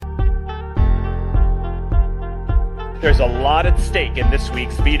There's a lot at stake in this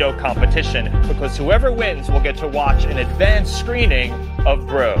week's veto competition because whoever wins will get to watch an advanced screening of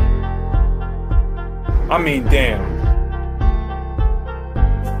Bro. I mean, damn.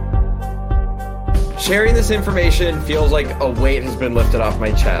 Sharing this information feels like a weight has been lifted off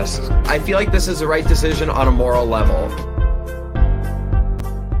my chest. I feel like this is the right decision on a moral level.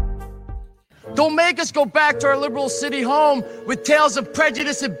 Don't make us go back to our liberal city home with tales of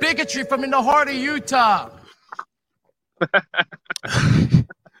prejudice and bigotry from in the heart of Utah.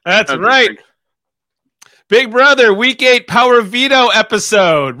 That's right. Big Brother Week 8 Power Veto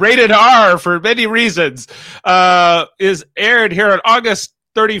episode, rated R for many reasons, is aired here on August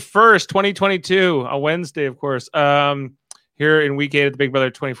 31st, 2022, a Wednesday, of course, here in Week 8 at the Big Brother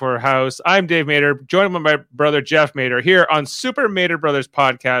 24 house. I'm Dave Mader, joined by my brother Jeff Mader here on Super Mader Brothers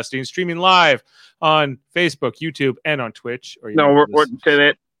Podcasting, streaming live on Facebook, YouTube, and on Twitch. We're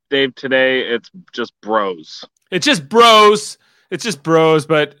today, Dave, today it's just bros. It's just bros.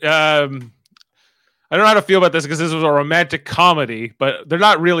 But I don't know how to feel about this because this was a romantic comedy, but they're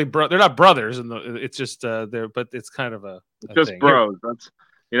not really they're not brothers, and it's just but it's kind of a just thing. Bros.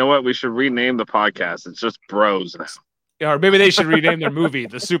 You know what? We should rename the podcast. It's just Bros now. Yeah, or maybe they should rename their movie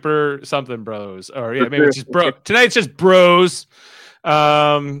the Super Something Bros. Or yeah, maybe it's just Bro. Tonight it's just Bros.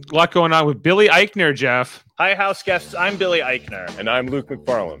 A lot going on with Billy Eichner, Jeff. Hi, house guests. I'm Billy Eichner. And I'm Luke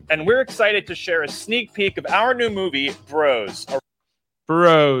McFarlane. And we're excited to share a sneak peek of our new movie, Bros.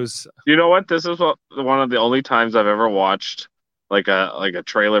 Bros. You know what? This is one of the only times I've ever watched like a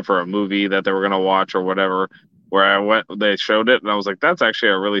trailer for a movie that they were gonna watch or whatever, where they showed it, and I was like, that's actually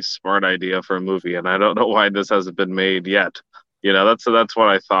a really smart idea for a movie, and I don't know why this hasn't been made yet. You know, that's what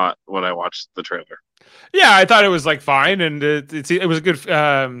I thought when I watched the trailer. Yeah, I thought it was like fine, and it was a good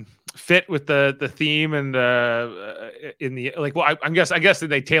fit with the theme and in the like. Well, I guess that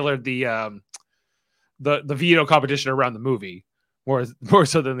they tailored the veto competition around the movie more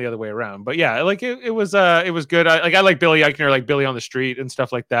so than the other way around. But yeah, like it was good. I like Billy Eichner, like Billy on the Street and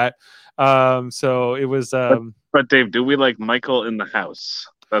stuff like that. So it was. But Dave, do we like Michael in the house?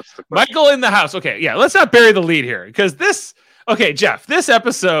 That's the question. Michael in the house. Okay, yeah. Let's not bury the lead here because this. Okay, Jeff. This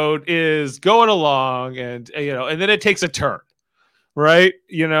episode is going along, and and then it takes a turn, right?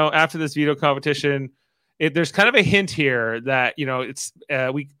 After this veto competition, there's kind of a hint here that it's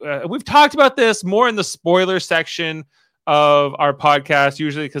we've talked about this more in the spoiler section of our podcast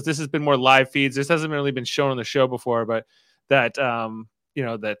usually because this has been more live feeds. This hasn't really been shown on the show before, but that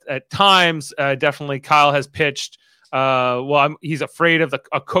that at times definitely Kyle has pitched he's afraid of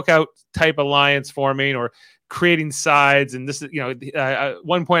a cookout type alliance forming or creating sides, and this is at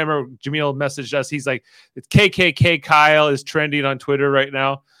one point I remember Jamil messaged us. He's like, it's KKK Kyle is trending on Twitter right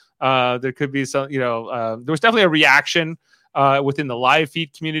now. There could be some there was definitely a reaction within the live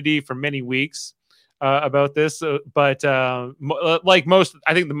feed community for many weeks about this, but like most,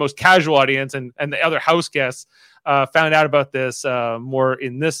 I think the most casual audience and the other house guests found out about this more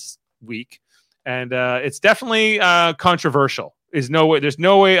in this week, and it's definitely controversial. There's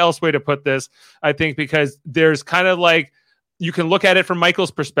no way else to put this, I think, because there's kind of like you can look at it from Michael's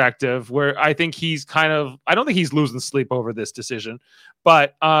perspective, where I think I don't think he's losing sleep over this decision,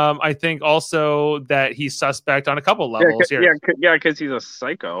 but I think also that he's suspect on a couple levels here. Yeah, because he's a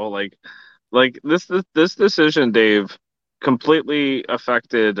psycho. Like this decision, Dave, completely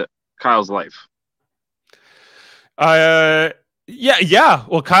affected Kyle's life. Yeah.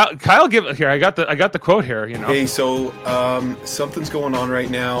 Well, Kyle, give here. I got the quote here. Hey, so something's going on right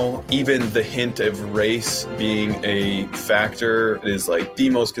now. Even the hint of race being a factor is like the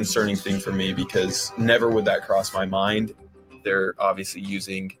most concerning thing for me because never would that cross my mind. They're obviously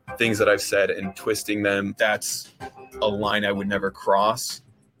using things that I've said and twisting them. That's a line I would never cross.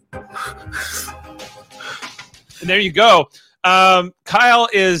 And there you go. Kyle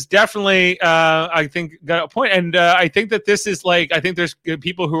is definitely, I think, got a point. And I think that this is I think there's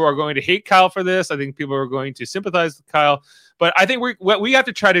people who are going to hate Kyle for this. I think people are going to sympathize with Kyle. But I think what we have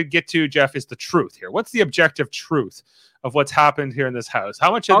to try to get to, Jeff, is the truth here. What's the objective truth of what's happened here in this house?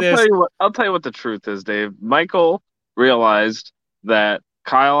 How much of this? I'll tell you what the truth is, Dave. Michael realized that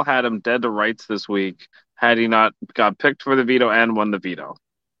Kyle had him dead to rights this week had he not got picked for the veto and won the veto.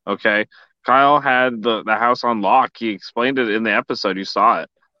 Okay? Kyle had the house on lock. He explained it in the episode. You saw it.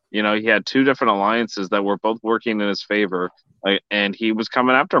 He had two different alliances that were both working in his favor, and he was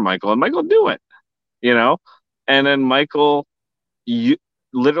coming after Michael, and Michael knew it, And then Michael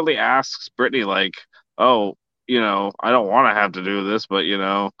literally asks Brittany, like, oh, I don't want to have to do this, but,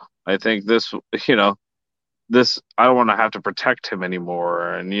 I think this, I don't want to have to protect him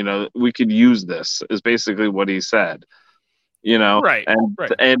anymore. And, we could use this is basically what he said. Right.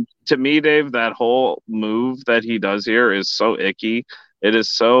 And to me, Dave, that whole move that he does here is so icky. It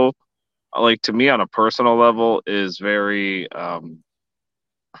is so, like, to me on a personal level is very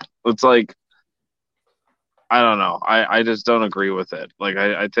it's like, I don't know. I just don't agree with it. Like,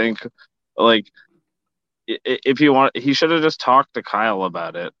 I think, like, if you want, he should have just talked to Kyle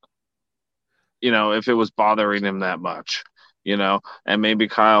about it, if it was bothering him that much, and maybe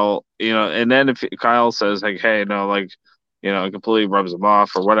Kyle, and then if Kyle says, like, hey, no, like, it completely rubs him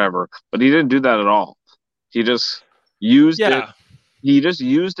off or whatever, but he didn't do that at all. He just used it. He just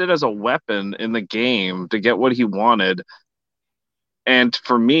used it as a weapon in the game to get what he wanted. And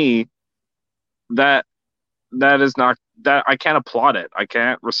for me, that is not, that I can't applaud it. I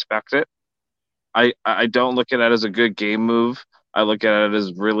can't respect it. I don't look at it as a good game move. I look at it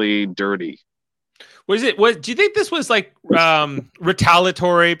as really dirty. Do you think this was like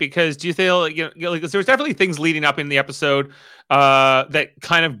retaliatory? Because do you feel like, like there was definitely things leading up in the episode that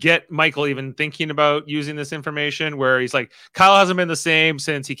kind of get Michael even thinking about using this information, where he's like, Kyle hasn't been the same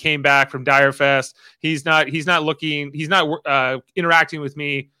since he came back from Direfest. He's not interacting with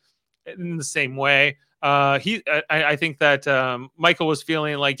me in the same way. I think that Michael was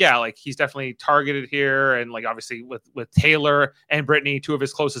feeling like, like he's definitely targeted here, and like obviously with Taylor and Brittany, two of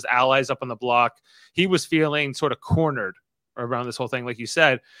his closest allies up on the block, he was feeling sort of cornered around this whole thing, like you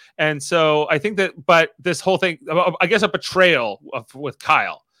said. And so I think that, but this whole thing, I guess, a betrayal with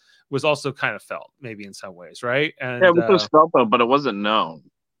Kyle was also kind of felt, maybe in some ways, right? And it was felt though, but it wasn't known.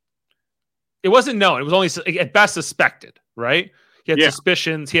 It wasn't known. It was only at best suspected, right? He had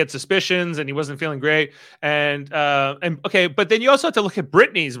suspicions, and he wasn't feeling great. And okay, but then you also have to look at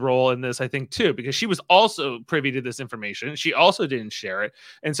Brittany's role in this, I think, too, because she was also privy to this information. She also didn't share it,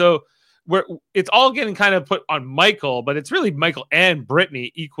 and so it's all getting kind of put on Michael, but it's really Michael and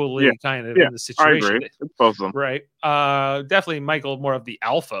Brittany equally kind of in the situation. I agree. It's both of them, right? Definitely Michael more of the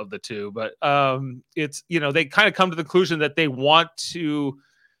alpha of the two, but it's they kind of come to the conclusion that they want to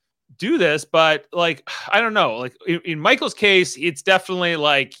do this, but like, I don't know, like in Michael's case, it's definitely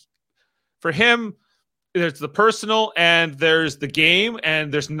like, for him, there's the personal and there's the game,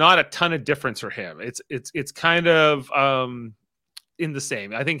 and there's not a ton of difference for him. It's kind of in the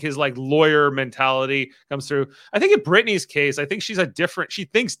same. I think his like lawyer mentality comes through. I think in Brittany's case, I think she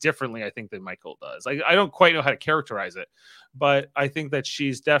thinks differently, I think, than Michael does. I don't quite know how to characterize it, but I think that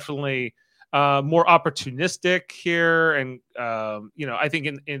she's definitely more opportunistic here, and I think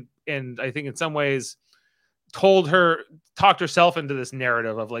I think in some ways talked herself into this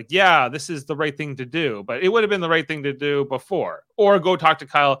narrative of like, this is the right thing to do, but it would have been the right thing to do before, or go talk to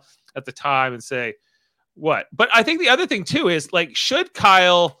Kyle at the time and say what. But I think the other thing too is like, should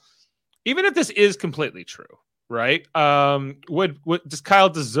Kyle, even if this is completely true, right? Does Kyle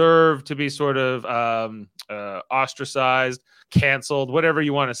deserve to be sort of ostracized, canceled, whatever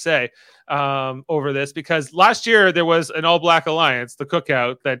you want to say, over this? Because last year there was an all-black alliance, the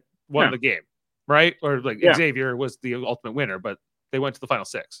Cookout, that won the game, right? Or like Xavier was the ultimate winner, but they went to the final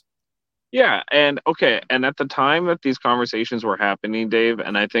six. Yeah, and okay, and at the time that these conversations were happening, Dave,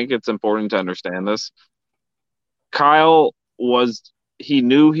 and I think it's important to understand this, Kyle he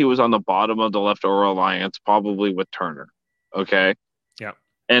knew he was on the bottom of the Leftover Alliance, probably with Turner, okay? Yeah.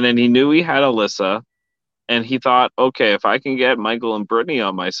 And then he knew he had Alyssa, and he thought, okay, if I can get Michael and Brittany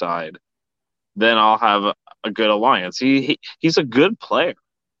on my side, then I'll have a good alliance. He's a good player.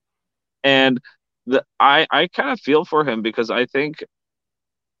 And I kind of feel for him, because I think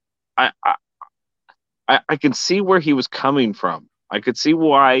I can see where he was coming from. I could see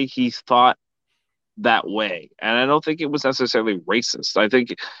why he thought that way, and I don't think it was necessarily racist. I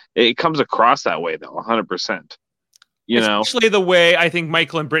think it comes across that way, though, 100%. Especially the way I think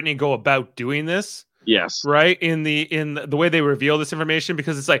Michael and Brittany go about doing this. Yes. Right. In the way they reveal this information,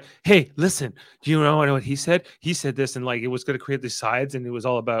 because it's like, hey, listen, do you know what he said? He said this, and like, it was going to create these sides, and it was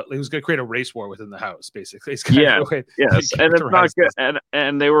going to create a race war within the house, basically. It's yes. And it's not good.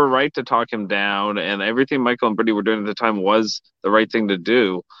 And they were right to talk him down, and everything Michael and Brittany were doing at the time was the right thing to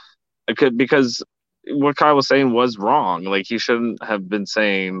do. Because what Kyle was saying was wrong. Like, he shouldn't have been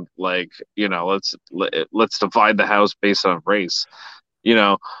saying, like, let's divide the house based on race,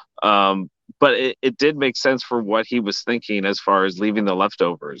 but it did make sense for what he was thinking as far as leaving the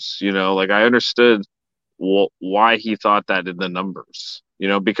leftovers. Like, I understood why he thought that in the numbers,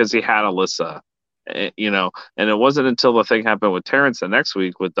 because he had Alyssa, and it wasn't until the thing happened with Terrence the next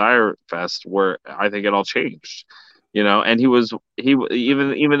week with Direfest where I think it all changed. And he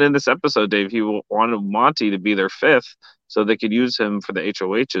even in this episode, Dave, he wanted Monty to be their fifth so they could use him for the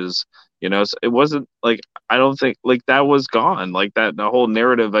HOHs. So it wasn't like, I don't think like that was gone, like that the whole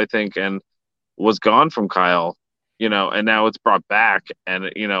narrative, I think, and was gone from Kyle, and now it's brought back, and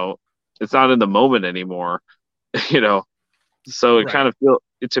it's not in the moment anymore, So it kind of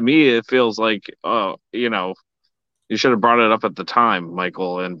to me, it feels like, you should have brought it up at the time,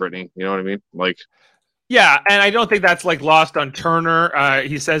 Michael and Brittany. You know what I mean? Like, yeah, and I don't think that's like lost on Turner.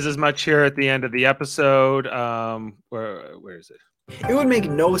 He says as much here at the end of the episode. Where is it? It would make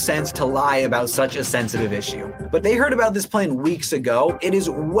no sense to lie about such a sensitive issue. But they heard about this plan weeks ago. It is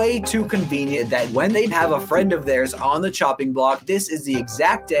way too convenient that when they have a friend of theirs on the chopping block, this is the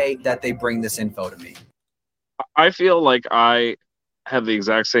exact day that they bring this info to me. I feel like I have the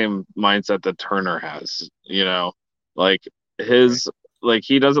exact same mindset that Turner has, like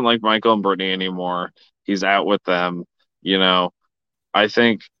he doesn't like Michael and Brittany anymore. He's out with them, I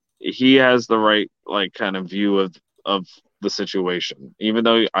think he has the right, like, kind of view of the situation, even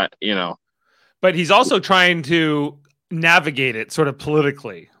though but he's also trying to navigate it sort of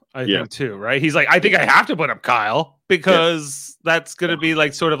politically, I think too, right? He's like, I think I have to put up Kyle because that's going to be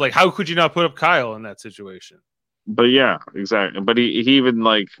like, sort of like, how could you not put up Kyle in that situation? But yeah, exactly. But he even,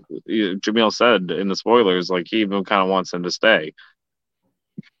 like Jamil said in the spoilers, like, he even kind of wants him to stay.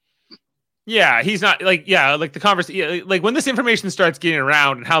 Yeah, he's not like, like the conversation, like when this information starts getting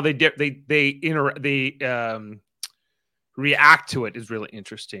around and how they react to it is really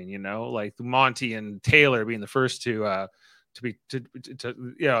interesting. Like Monty and Taylor being the first to be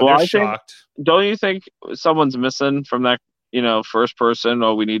they're shocked. Don't you think someone's missing from that? First person.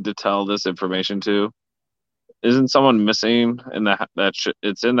 Oh, we need to tell this information to. Isn't someone missing in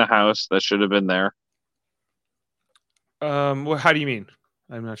it's in the house that should have been there? Well, how do you mean?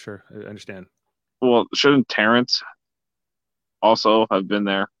 I'm not sure. I understand. Well, shouldn't Terrence also have been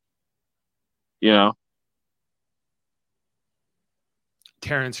there?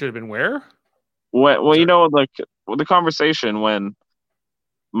 Terrence should have been where? Well, like the conversation when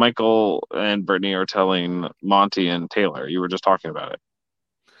Michael and Brittany are telling Monty and Taylor, you were just talking about it.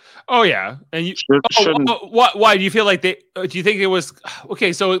 Oh yeah, and you why do you feel like do you think it was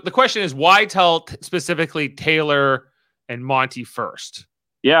okay? So the question is, why tell specifically Taylor and Monty first?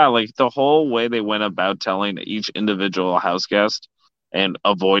 Yeah, like the whole way they went about telling each individual house guest and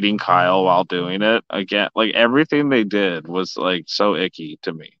avoiding Kyle while doing it, again, like everything they did was like so icky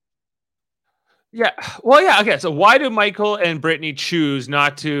to me. Yeah. Well, yeah. Okay. So why do Michael and Brittany choose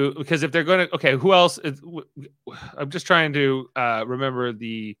not to? Because if they're going to, okay, who else? I'm just trying to remember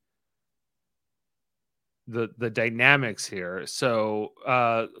the dynamics here. So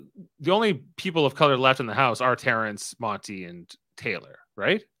the only people of color left in the house are Terrence, Monty, and Taylor,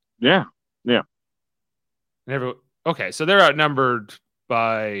 right? Yeah. Yeah. Okay. So they're outnumbered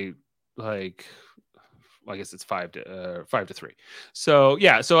by like, I guess it's 5-3. So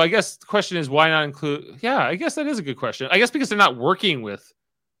yeah. So I guess the question is, why not include? Yeah, I guess that is a good question. I guess because they're not working with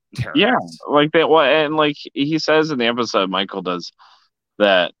Terrence. Yeah, like that. Well, and like he says in the episode, Michael does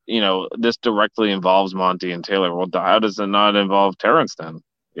that. This directly involves Monty and Taylor. Well, how does it not involve Terrence then?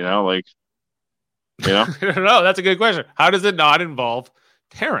 I don't know. That's a good question. How does it not involve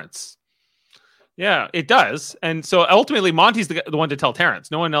Terrence? Yeah, it does. And so ultimately, Monty's the one to tell Terrence.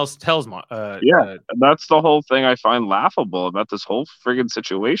 No one else tells that's the whole thing I find laughable about this whole friggin'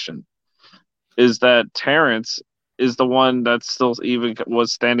 situation, is that Terrence is the one that still even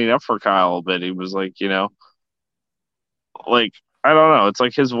was standing up for Kyle, but he was like, like, I don't know. It's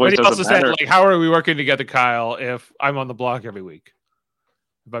like his voice doesn't matter. Said, like, how are we working together, Kyle, if I'm on the block every week?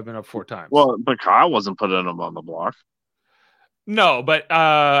 If I've been up 4 times. Well, but Kyle wasn't putting him on the block. No, but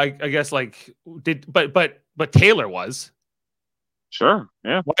I guess like but Taylor was. Sure,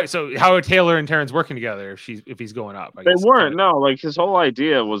 yeah. Why, so how are Taylor and Terrence working together if he's going up? They weren't. No, like his whole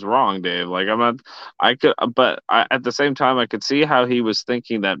idea was wrong, Dave. Like at the same time I could see how he was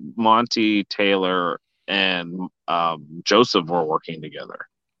thinking that Monty, Taylor, and Joseph were working together.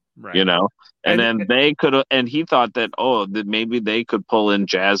 Right. And then they could, and he thought that that maybe they could pull in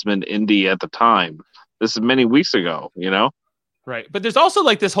Jasmine, Indy at the time. This is many weeks ago, Right. But there's also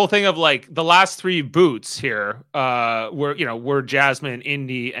like this whole thing of like the last 3 boots here were Jasmine,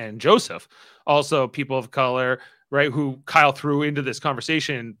 Indy, and Joseph, also people of color, right, who Kyle threw into this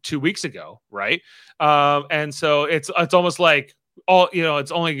conversation 2 weeks ago, right? And so it's almost like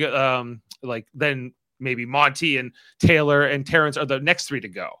it's only like then maybe Monty and Taylor and Terrence are the next 3 to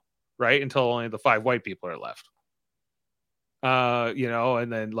go, right? Until only the 5 white people are left.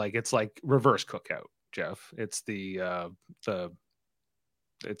 And then like it's like reverse cookout. Jeff, it's it's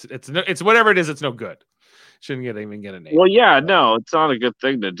whatever it is. It's no good. Shouldn't even get a name. Well, yeah, no, it's not a good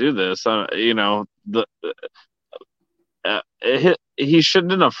thing to do this. He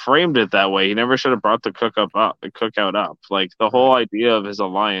shouldn't have framed it that way. He never should have brought the cookout up. Like the whole idea of his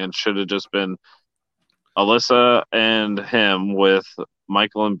alliance should have just been Alyssa and him with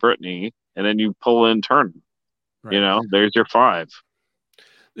Michael and Brittany, and then you pull in Turner. Right. You know, there's your 5.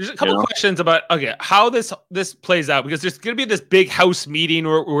 There's a couple questions about how this plays out, because there's going to be this big house meeting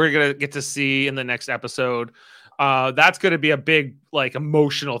we're going to get to see in the next episode. That's going to be a big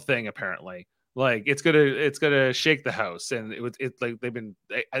emotional thing apparently. Like it's gonna shake the house, and it's like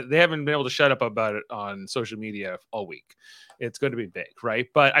they haven't been able to shut up about it on social media all week. It's going to be big, right?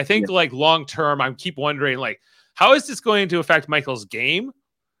 But I think long term, I keep wondering how is this going to affect Michael's game?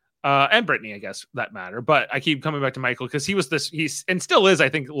 And Brittany, I guess, that matter. But I keep coming back to Michael because he's and still is, I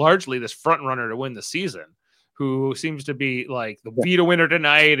think, largely this front runner to win the season, who seems to be the veto winner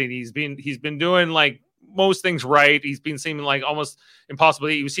tonight, and he's been doing most things right. He's been seeming almost impossible.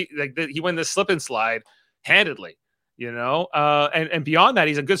 He won the slip and slide handedly, and beyond that,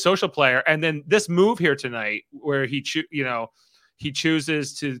 he's a good social player. And then this move here tonight, where he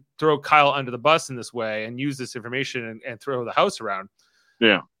chooses to throw Kyle under the bus in this way and use this information and throw the house around.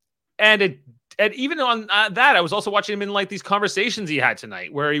 Yeah. And even on that, I was also watching him in these conversations he had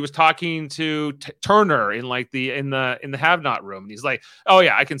tonight, where he was talking to Turner in the have not room, and he's like, "Oh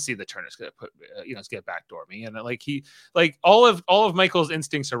yeah, I can see that Turner's gonna put it's gonna backdoor me," and all of Michael's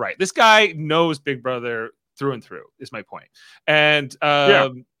instincts are right. This guy knows Big Brother through and through. Is my point. And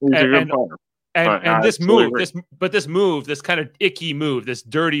this move, this kind of icky move, this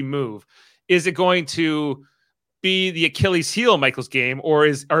dirty move, is it going to be the Achilles heel of Michael's game,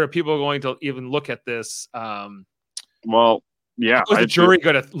 or are people going to even look at this? Well, yeah, is the jury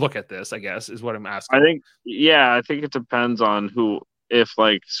going to look at this? I guess is what I'm asking. I think it depends on if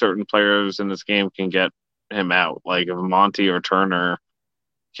certain players in this game can get him out. Like if Monty or Turner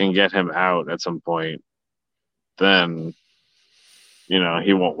can get him out at some point, then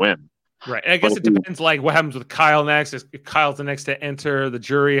he won't win. Right. And I guess it depends what happens with Kyle next. If Kyle's the next to enter the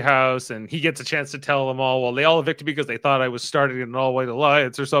jury house and he gets a chance to tell them all, well, they all evicted because they thought I was starting an all-white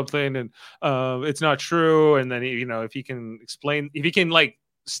alliance or something, and it's not true. And then if he can explain, if he can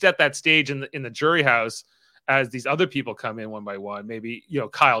step that stage in the jury house as these other people come in one by one, maybe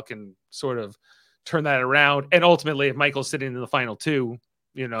Kyle can sort of turn that around. And ultimately, if Michael's sitting in the final 2,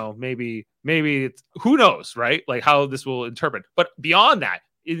 maybe it's, who knows, right? How this will interpret. But beyond that,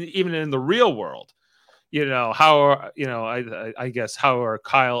 even in the real world, I guess how are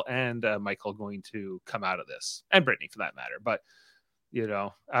Kyle and Michael going to come out of this, and Brittany for that matter. But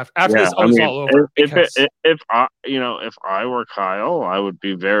after this all over, if I were Kyle, I would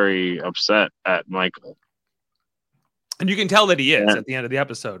be very upset at Michael. And you can tell that he is at the end of the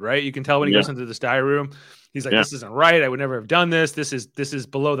episode, right? You can tell when he goes into this diary room, he's like, "This isn't right. I would never have done this. This is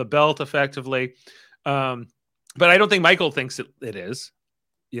below the belt, effectively." But I don't think Michael thinks it is.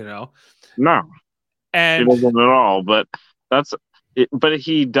 No, and he doesn't at all. But but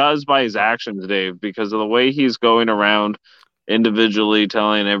he does by his actions, Dave, because of the way he's going around individually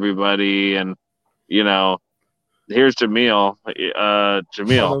telling everybody, and here's Jamil.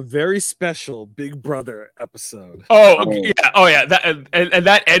 On a very special Big Brother episode. Yeah.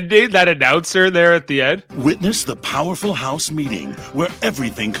 That ending, that announcer there at the end. Witness the powerful house meeting where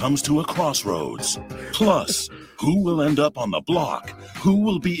everything comes to a crossroads. Plus, who will end up on the block, who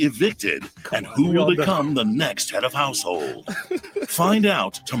will be evicted, and who will become the next head of household. Find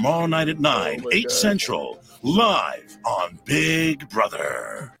out tomorrow night at 9, 8 Central, live on Big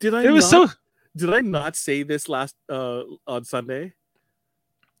Brother. Did I not say this last on Sunday?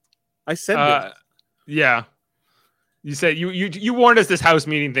 I said it. Yeah. You said you warned us this house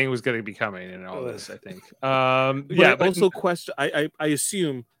meeting thing was going to be coming and all this, I think. But also question. I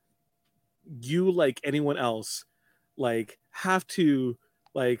assume you, like anyone else, have to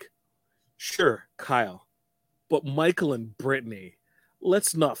sure, Kyle, but Michael and Brittany.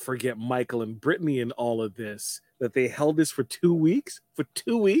 Let's not forget Michael and Brittany in all of this. That they held this for 2 weeks.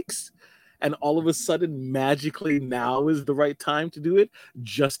 And all of a sudden, magically, now is the right time to do it.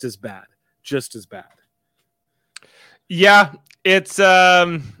 Just as bad. Yeah, it's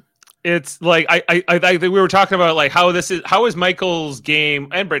like I think we were talking about how is Michael's game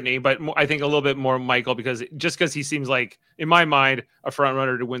and Brittany, but I think a little bit more Michael because he seems like, in my mind, a front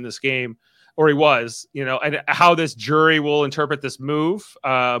runner to win this game, or he was, and how this jury will interpret this move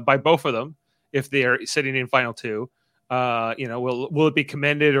by both of them if they are sitting in final 2. Will it be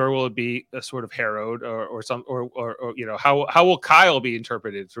commended or will it be a sort of harrowed or how will Kyle be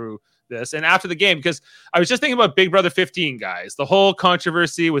interpreted through this? And after the game, because I was just thinking about Big Brother 15, guys, the whole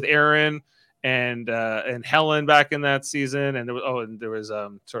controversy with Aaron and Helen back in that season, and there was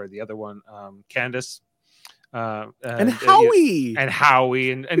the other one, Candace, and Howie,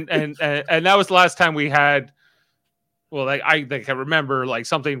 and that was the last time we had Well, I remember like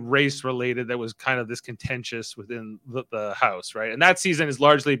something race related that was kind of this contentious within the house, right? And that season has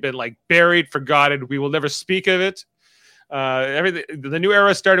largely been like buried, forgotten. We will never speak of it. Everything. The new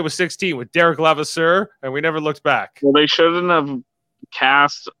era started with 16 with Derek Levasseur, and we never looked back. Well, they shouldn't have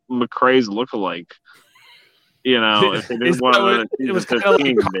cast McRae's lookalike. If they didn't want to, it was kind of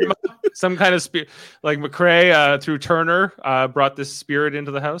like karma, some kind of spirit, like McRae through Turner brought this spirit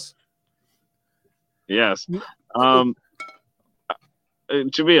into the house. Yes.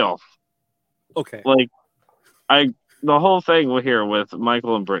 Jamil. Okay. Like, the whole thing here with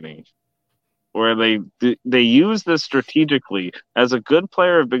Michael and Brittany, where they use this strategically as a good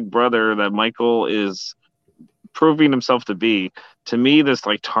player of Big Brother that Michael is proving himself to be. To me, this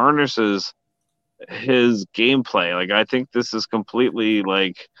like tarnishes his gameplay. Like, I think this is completely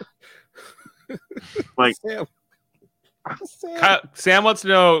like Sam wants to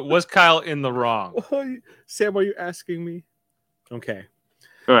know, was Kyle in the wrong? Sam, are you asking me? Okay.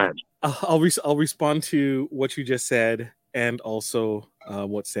 Go ahead. I'll respond to what you just said and also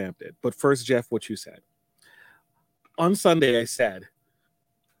what Sam did. But first, Jeff, what you said. On Sunday, I said,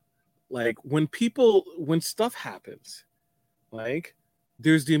 like, when stuff happens, like,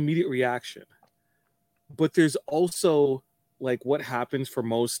 there's the immediate reaction. But there's also, like, what happens for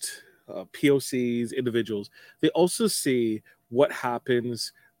most POCs, individuals. They also see what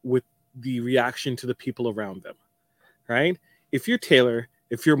happens with the reaction to the people around them, right? If you're Taylor,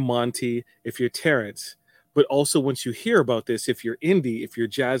 if you're Monty, if you're Terrence, but also once you hear about this, if you're Indy, if you're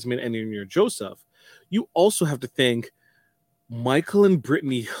Jasmine, and you're Joseph, you also have to think, Michael and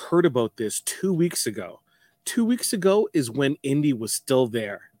Brittany heard about this 2 weeks ago. 2 weeks ago is when Indy was still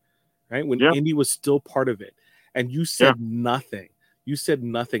there, right? When Indy was still part of it. And you said nothing. You said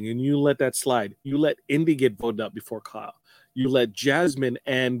nothing, and you let that slide. You let Indy get voted out before Kyle. You let Jasmine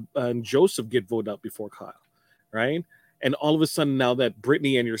and Joseph get voted out before Kyle, right? And all of a sudden, now that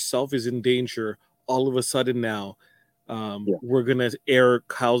Brittany and yourself is in danger, all of a sudden now we're going to air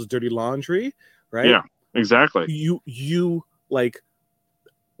Kyle's dirty laundry, right? Yeah, exactly. You like,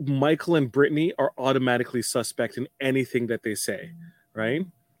 Michael and Brittany are automatically suspect in anything that they say, right?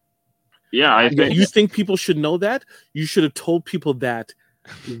 Yeah, I think you think people should know that. You should have told people that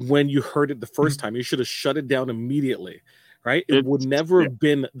when you heard it the first time. You should have shut it down immediately, right? It would never have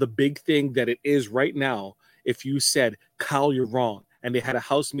been the big thing that it is right now if you said, Kyle, you're wrong. And they had a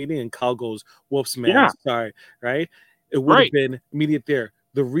house meeting and Kyle goes, whoops, man, sorry, right? It would have been immediate there.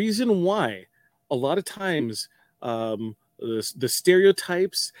 The reason why a lot of times the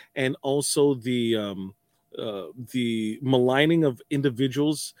stereotypes and also the maligning of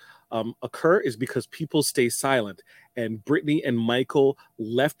individuals occur is because people stay silent, and Brittany and Michael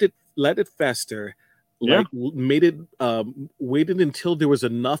let it fester, made it waited until there was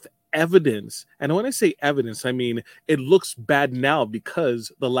enough evidence. And when I say evidence, I mean it looks bad now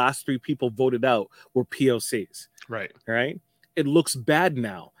because the last 3 people voted out were POCs. Right. It looks bad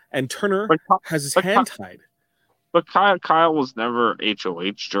now, and Turner has his hand tied. But Kyle was never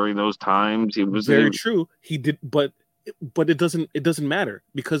HOH during those times. He was very true. He did, but it doesn't matter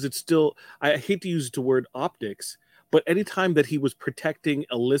because it's still. I hate to use the word optics, but anytime that he was protecting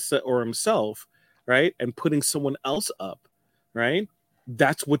Alyssa or himself, right, and putting someone else up, right,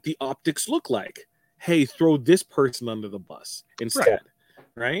 that's what the optics look like. Hey, throw this person under the bus instead,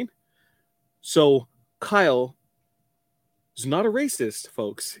 right? So Kyle is not a racist,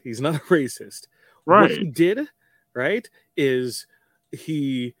 folks. He's not a racist. Right. What he did, right, is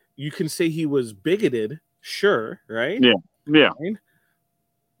you can say he was bigoted, sure, right? Yeah. Right?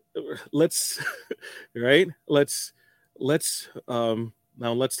 Let's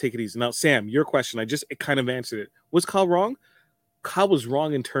now let's take it easy. Now, Sam, your question, I just kind of answered it. Was Kyle wrong? Kyle was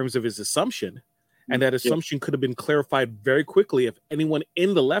wrong in terms of his assumption, and that assumption could have been clarified very quickly if anyone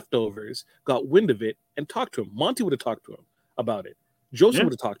in the leftovers got wind of it and talked to him. Monty would have talked to him about it. Joseph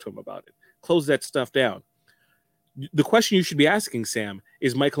would have talked to him about it. Close that stuff down. The question you should be asking, Sam,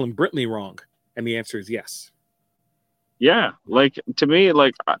 is Michael and Brittany wrong? And the answer is yes. Yeah, like, to me,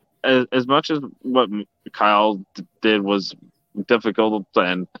 like, as much as what Kyle did was difficult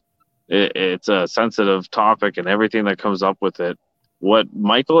and it's a sensitive topic and everything that comes up with it, what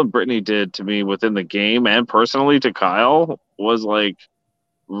Michael and Brittany did to me within the game and personally to Kyle was, like,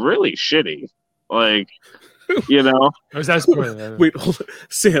 really shitty. Like, you know. Was that spoiler? Wait, hold on.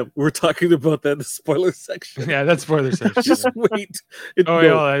 Sam, we're talking about that in the spoiler section. Yeah, that's spoiler section. Just wait.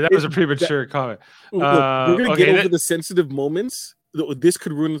 That was a premature comment. Look, we're going to get over the sensitive moments. This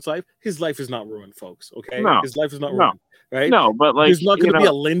could ruin his life. His life is not ruined, folks. Okay, no, his life is not ruined. Right? No, but, like, there's not going to be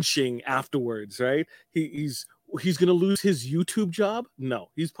a lynching afterwards, right? He's he's going to lose his YouTube job? No,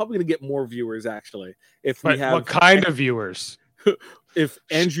 he's probably going to get more viewers actually. If we have what kind of viewers? If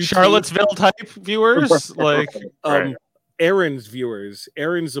Andrew Charlottesville type viewers, like Erin's viewers.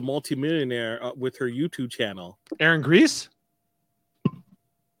 Erin's a multimillionaire with her YouTube channel. Erin Grease?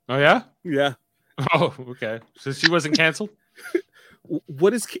 Oh yeah? Yeah. Oh, okay. So she wasn't canceled?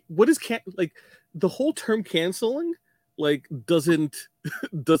 What is like the whole term canceling like doesn't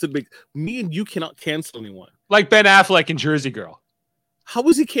make me and you cannot cancel anyone. Like Ben Affleck in Jersey Girl. How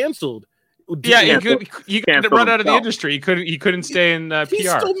was he canceled? Yeah, he could run out of the industry. He couldn't stay in PR. He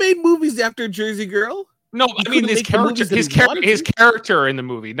still made movies after Jersey Girl. No, I mean his character in the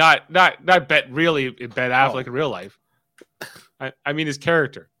movie, not Ben Affleck in real life. I mean his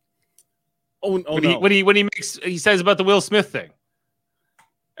character. When he says about the Will Smith thing,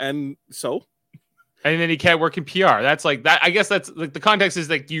 and then he can't work in PR. That's like that. I guess that's like the context is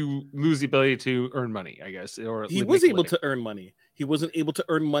like you lose the ability to earn money. I guess, or he was able to earn money. He wasn't able to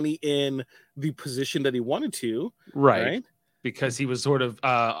earn money in the position that he wanted to, right? Because he was sort of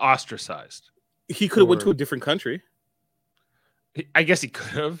ostracized. He could have went to a different country. I guess he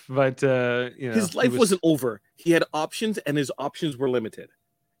could have, but his life wasn't over. He had options, and his options were limited.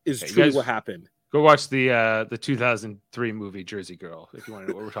 Is truly what happened. Go watch the 2003 movie Jersey Girl if you want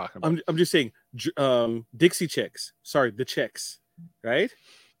to know what we're talking about. I'm just saying, Dixie Chicks. Sorry, the Chicks, right?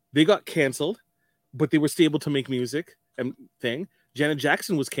 They got canceled, but they were still able to make music and thing. Janet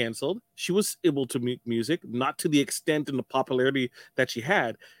Jackson was canceled. She was able to make music, not to the extent and the popularity that she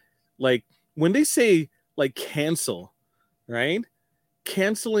had. Like when they say like cancel, right?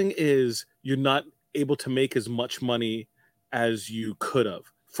 Canceling is you're not able to make as much money as you could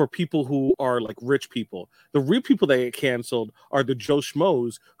have. For people who are like rich people, the real people that get canceled are the Joe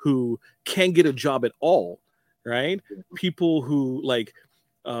Schmoes who can't get a job at all, right? People who like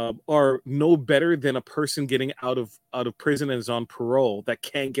are no better than a person getting out of prison and is on parole that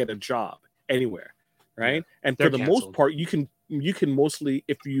can't get a job anywhere, right? And for the most part, you can mostly,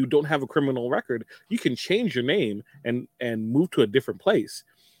 if you don't have a criminal record, you can change your name and move to a different place,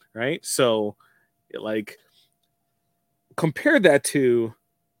 right? So, like, compare that to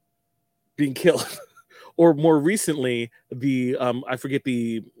being killed, or more recently, the I forget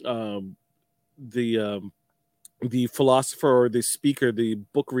the philosopher or the speaker, the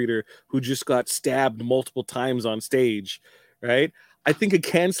book reader who just got stabbed multiple times on stage, right? I think a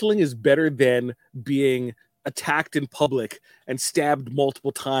canceling is better than being attacked in public and stabbed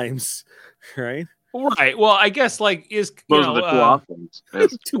multiple times, right? Right. Well, I guess like those are the two options.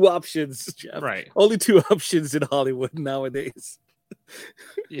 Yes. Two options, Jeff. Right. Only two options in Hollywood nowadays.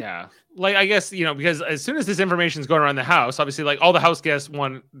 Yeah. Like, I guess, because as soon as this information is going around the house, obviously, like all the house guests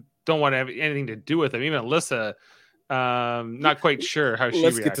don't want to have anything to do with them. Even Alyssa, not quite sure how she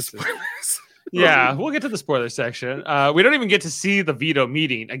reacts. Let's get to spoilers. Yeah, we'll get to the spoiler section. We don't even get to see the veto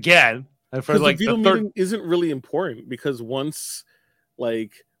meeting again. For like the veto meeting isn't really important because once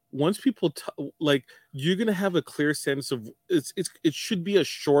people you're gonna have a clear sense of it should be a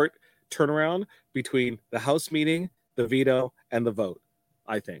short turnaround between the House meeting, the veto, and the vote.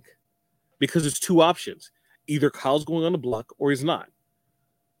 I think because there's two options: either Kyle's going on the block or he's not.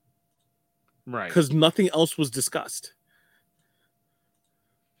 Right. Because nothing else was discussed.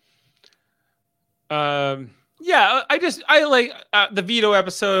 Yeah, I like the veto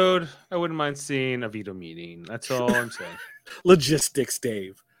episode. I wouldn't mind seeing a veto meeting. That's all I'm saying. Logistics,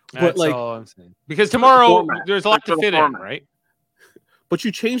 Dave. That's all I'm saying. Because tomorrow there's a lot to fit in, right? But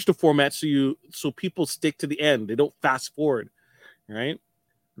you change the format so people stick to the end. They don't fast forward, right?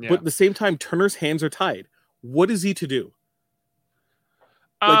 Yeah. But at the same time, Turner's hands are tied. What is he to do?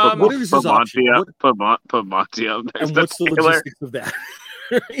 What is his option? Put Monty up next. And what's the logistics of that?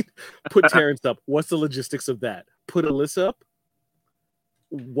 Right? Put Terrence up. What's the logistics of that? Put Alyssa up.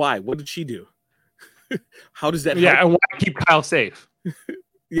 Why? What did she do? How does that help? And why keep Kyle safe?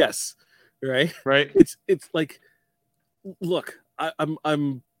 Yes. Right? It's like, look,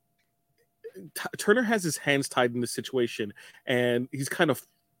 I'm Turner has his hands tied in this situation, and he's kind of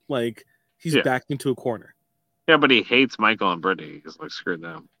like he's backed into a corner. Yeah, but he hates Michael and Brittany. He's like, screw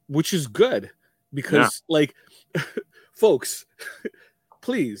them. Which is good because, folks,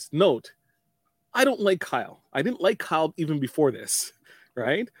 please note, I don't like Kyle. I didn't like Kyle even before this,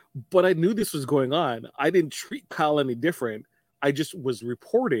 right? But I knew this was going on. I didn't treat Kyle any different. I just was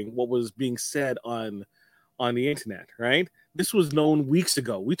reporting what was being said on the internet, right? This was known weeks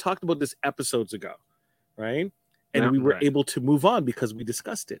ago. We talked about this episodes ago, right? And we were able to move on because we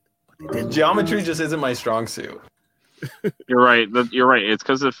discussed it. Geometry just isn't my strong suit. You're right. It's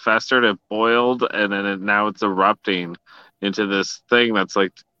because it festered, it boiled, and then now it's erupting into this thing that's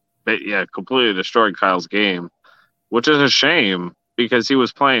like, completely destroyed Kyle's game. which is a shame because he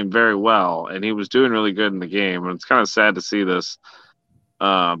was playing very well and he was doing really good in the game. And it's kind of sad to see this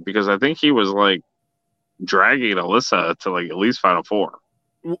because I think he was like dragging Alyssa to like at least Final Four.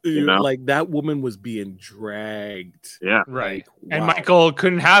 You know? Like that woman was being dragged. Yeah. Right. Like, And wow. Michael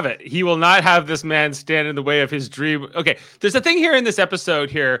couldn't have it. He will not have this man stand in the way of his dream. Okay. There's a thing here in this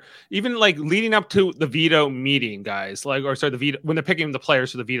episode here, even like leading up to the veto meeting, guys, like, or sorry, the veto, when they're picking the players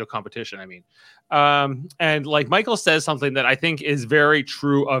for the veto competition, I mean. And like Michael says something that I think is very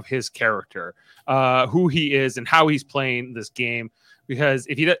true of his character, who he is and how he's playing this game. Because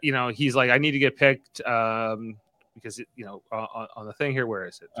if he, you know, he's like, I need to get picked, because you know, on the thing here, where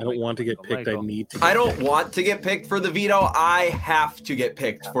is it? I don't want to get picked. I need to. I don't want to get picked for the veto. I have to get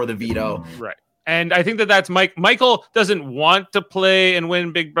picked for the veto. Right. And I think that that's Michael doesn't want to play and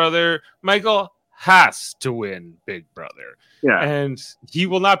win Big Brother. Michael has to win Big Brother. Yeah. And he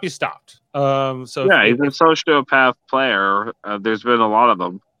will not be stopped. So yeah, he's a sociopath player. There's been a lot of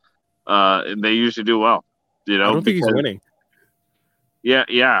them. And they usually do well. You know, I don't think he's winning.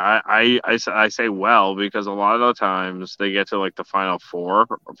 Yeah. I say well because a lot of the times they get to like the Final Four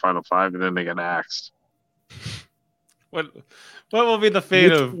or Final Five and then they get axed. What will be the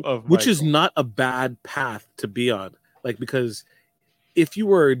fate of which Michael? is not a bad path to be on, like, because if you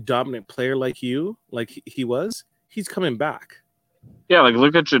were a dominant player like he was, he's coming back. Yeah, like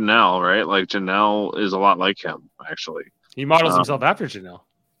look at Janelle, right? Like Janelle is a lot like him, actually. He models himself after Janelle,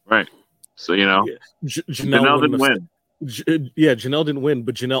 right? So you know, Janelle didn't win. Janelle didn't win,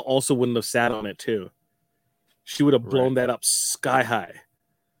 but Janelle also wouldn't have sat on it too. She would have blown that up sky high.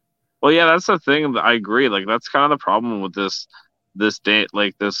 Well, yeah, that's the thing. I agree. Like that's kind of the problem with this date,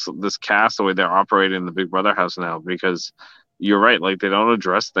 like this cast, the way they're operating in the Big Brother house now, because you're right. Like they don't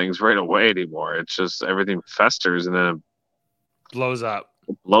address things right away anymore. It's just everything festers and then it blows up.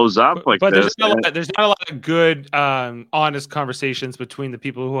 But there's not a lot of good, honest conversations between the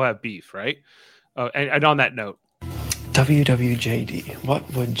people who have beef, right? And on that note, WWJD,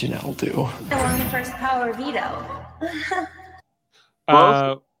 what would Janelle do? I won the first power veto.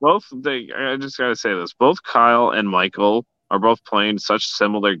 I just gotta say this. Both Kyle and Michael are both playing such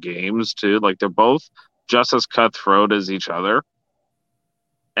similar games too. Like they're both just as cutthroat as each other.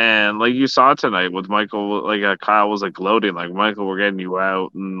 And like you saw tonight with Michael, like Kyle was like gloating, like Michael, we're getting you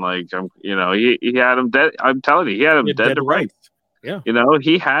out, and like he had him dead. I'm telling you, he had him dead to rights. Yeah, you know,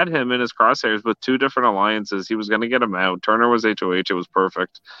 he had him in his crosshairs with two different alliances. He was going to get him out. Turner was HOH. It was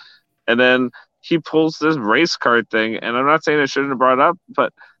perfect. And then he pulls this race card thing, and I'm not saying I shouldn't have brought it up,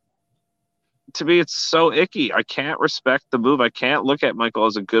 but to me, it's so icky. I can't respect the move. I can't look at Michael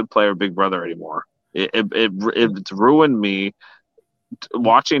as a good player, Big Brother anymore. It's ruined me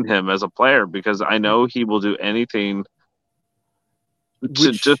watching him as a player because I know he will do anything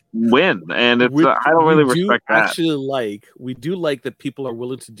to just win, and it's I don't really respect that. Actually, we do like that people are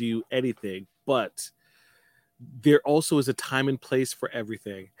willing to do anything, but there also is a time and place for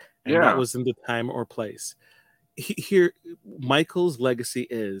everything, and that wasn't the time or place. Here, Michael's legacy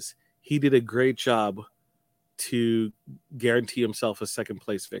is he did a great job to guarantee himself a second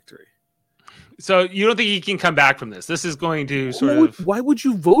place victory. So you don't think he can come back from this? This is going to Why would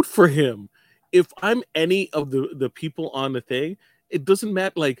you vote for him? If I'm any of the people on the thing, it doesn't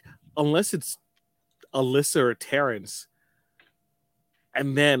matter. Like, unless it's Alyssa or Terrence,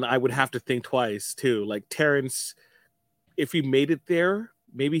 and then I would have to think twice too. Like Terrence, if he made it there,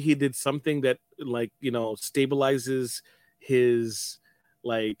 maybe he did something that stabilizes his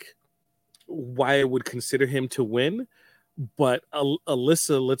why I would consider him to win. But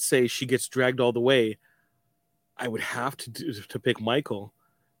Alyssa, let's say she gets dragged all the way, I would have to pick Michael.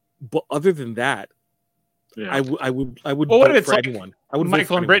 But other than that, I would vote for anyone. I would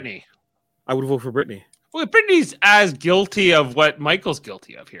Michael and Brittany. I would vote for Brittany. Well, Brittany's as guilty of what Michael's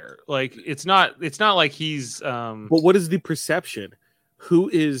guilty of here. Like it's not like he's. But what is the perception? Who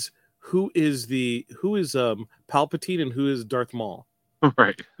is Palpatine and who is Darth Maul?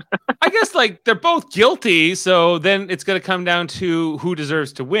 Right. I guess they're both guilty, so then it's going to come down to who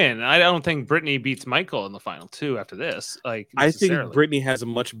deserves to win. I don't think Brittany beats Michael in the final two after this. I think Brittany has a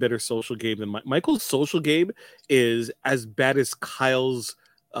much better social game than Michael's social game is as bad as Kyle's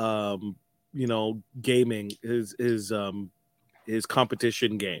gaming, his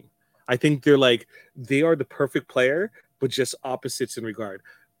competition game. I think they are the perfect player, but just opposites in regard.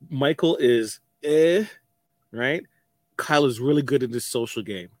 Michael is right? Kyle is really good in this social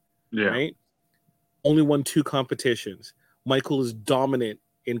game, right? Only won 2 competitions. Michael is dominant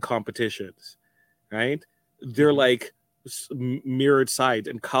in competitions, right? They're like mirrored sides,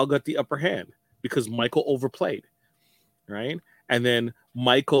 and Kyle got the upper hand because Michael overplayed, right? And then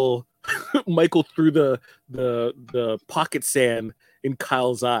Michael Michael threw the pocket sand in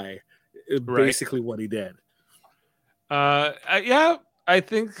Kyle's eye. Basically, what he did. Yeah, I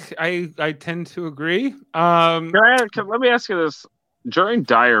think I tend to agree. Let me ask you this: during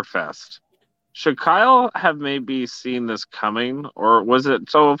Dire Fest, should Kyle have maybe seen this coming, or was it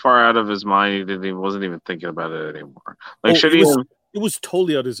so far out of his mind he wasn't even thinking about it anymore? Like, should he? It was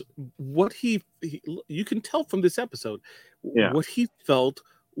totally out of his. What he you can tell from this episode, what he felt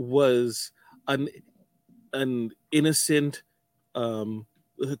was an innocent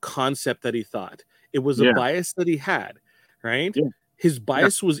concept that he thought. It was a bias that he had, right? Yeah. His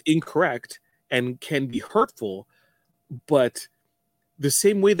bias was incorrect and can be hurtful, but the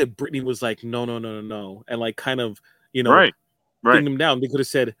same way that Brittany was like, no, and like kind of, right. Bring him down. They could have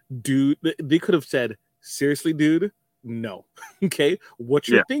said, dude. They could have said, seriously, dude. No. Okay. What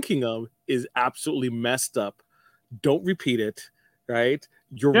you're thinking of is absolutely messed up. Don't repeat it. Right.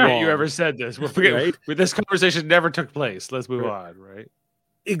 You're wrong. You ever said this? We'll forget. Right? This conversation never took place. Let's move on. Right.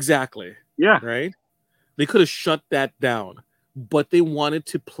 Exactly. Yeah. Right. They could have shut that down, but they wanted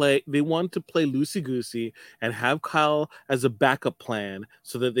to play loosey goosey and have Kyle as a backup plan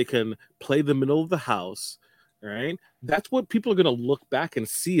so that they can play the middle of the house. Right. That's what people are going to look back and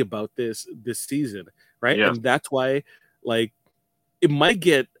see about this season. Right. Yeah. And that's why, like, it might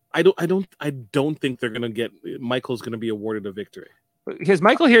get, I don't think they're going to get, Michael's going to be awarded a victory. Because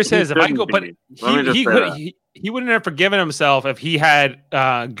Michael here says if Michael, but he wouldn't have forgiven himself if he had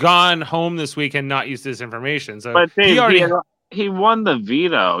gone home this week and not used this information. So but he won the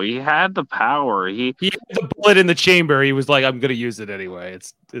veto. He had the power. He had the bullet in the chamber. He was like, I'm going to use it anyway.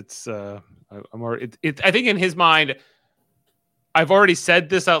 I think in his mind, I've already said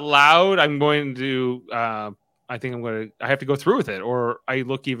this out loud. I'm going to. I have to go through with it, or I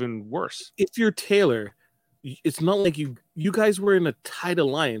look even worse. If you're Taylor, it's not like you guys were in a tight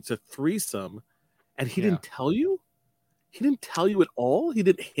alliance, a threesome, and he didn't tell you. He didn't tell you at all. He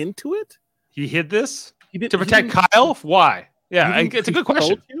didn't hint to it. He hid this to protect Kyle. Why? Yeah, it's a good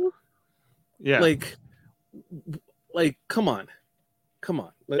question. Yeah, like, come on.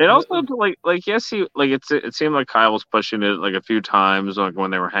 It also like yes, it seemed like Kyle was pushing it like a few times, like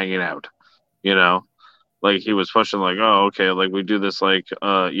when they were hanging out, like he was pushing like, oh, okay, like we do this like you,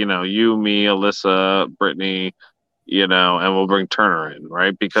 me, Alyssa, Brittany, and we'll bring Turner in,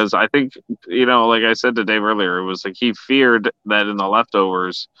 right? Because I think like I said to Dave earlier, it was like he feared that in the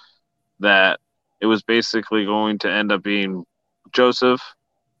leftovers that it was basically going to end up being Joseph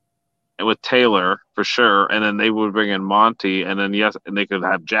with Taylor for sure, and then they would bring in Monty, and then and they could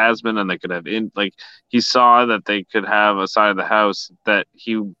have Jasmine, and they could have he saw that they could have a side of the house that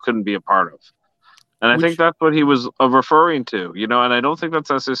he couldn't be a part of, and I think that's what he was referring to, and I don't think that's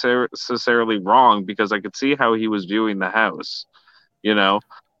necessarily wrong because I could see how he was viewing the house,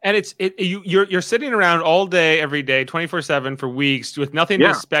 And you're sitting around all day, every day, 24/7 for weeks with nothing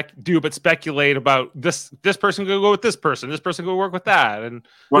to do but speculate about this person could go with this person, this person could work with that, and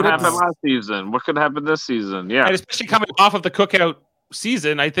what happened last season, what could happen this season, and especially coming off of the Cookout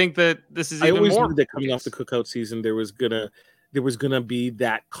season, I think that this is even more. Knew that coming off the Cookout season, there was gonna be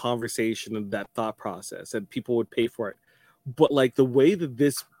that conversation and that thought process, and people would pay for it. But like the way that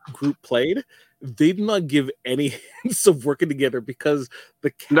this group played, they did not give any hints of working together because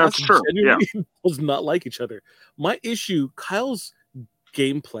the cast genuinely does not like each other. My issue, Kyle's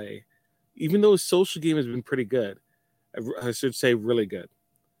gameplay, even though his social game has been pretty good, I should say really good,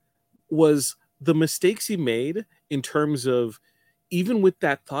 was the mistakes he made in terms of, even with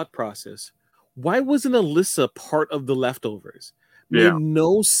that thought process, why wasn't Alyssa part of the leftovers? Made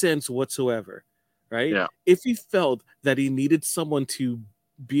no sense whatsoever, right? Yeah. If he felt that he needed someone to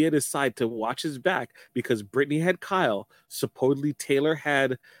be at his side to watch his back because Brittany had Kyle, supposedly Taylor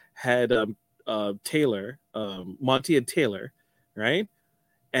had Taylor, Monty had Taylor, right?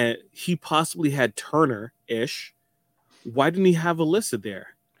 And he possibly had Turner-ish. Why didn't he have Alyssa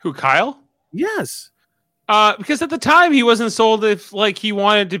there? Who, Kyle? Yes. Because at the time he wasn't sold if he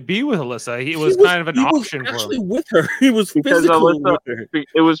wanted to be with Alyssa. He was kind of an option for him. With her. He was physically with her.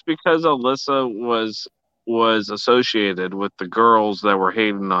 It was because Alyssa was associated with the girls that were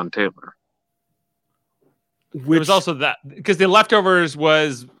hating on Taylor. It was also that because the leftovers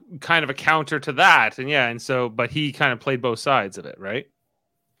was kind of a counter to that, but he kind of played both sides of it, right?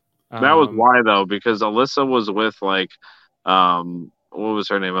 That was why though, because Alyssa was with what was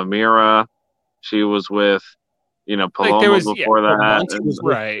her name, Amira. She was with, Paloma before that. Monty was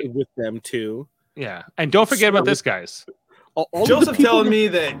with them too. Yeah, and don't forget about this, guys. Joseph telling me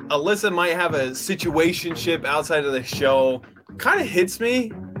that Alyssa might have a situationship outside of the show kind of hits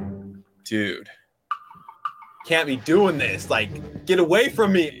me. Dude, can't be doing this. Like, get away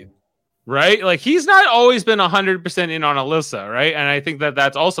from me. right? Like he's not always been 100% in on Alyssa, right? And I think that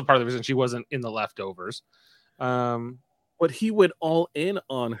that's also part of the reason she wasn't in the leftovers. But he went all in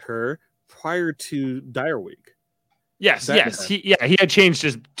on her prior to Dire Week. Yes. He had changed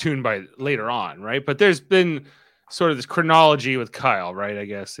his tune by later on, right? But there's been sort of this chronology with Kyle, right? I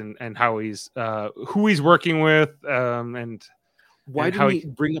guess, and how he's who he's working with, and why didn't he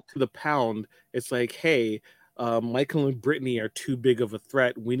bring up to the pound? It's like, hey, Michael and Brittany are too big of a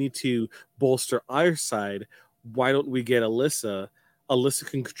threat. We need to bolster our side. Why don't we get Alyssa? Alyssa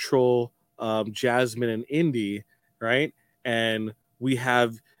can control Jasmine and Indy, right? And we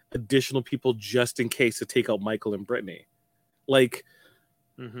have additional people just in case to take out Michael and Brittany. Like,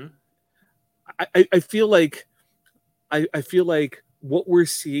 I feel like I feel like what we're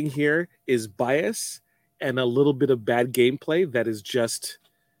seeing here is bias and a little bit of bad gameplay that is just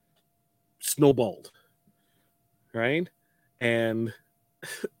snowballed, right? And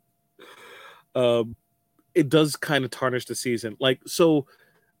it does kind of tarnish the season. Like, so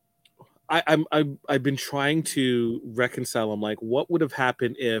I've been trying to reconcile. I'm like, what would have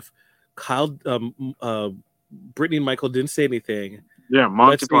happened if Kyle, Brittany and Michael didn't say anything? Yeah,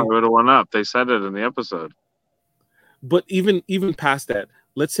 Monty probably would have went up. They said it in the episode. But even past that,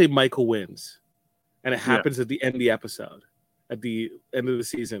 let's say Michael wins, and it happens at the end of the episode, at the end of the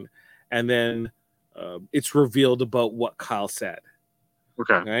season, and then it's revealed about what Kyle said.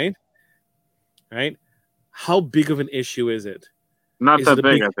 Okay. Right? How big of an issue is it? Not that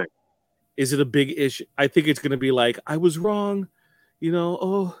big, I think. Is it a big issue? I think it's going to be like, I was wrong,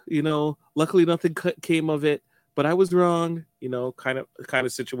 luckily nothing came of it, but I was wrong, kind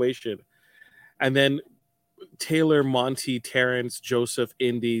of situation. And then Taylor, Monty, Terrence, Joseph,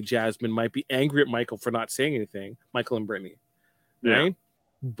 Indy, Jasmine might be angry at Michael for not saying anything, Michael and Brittany, right?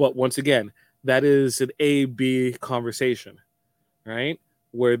 But once again, that is an A-B conversation, right?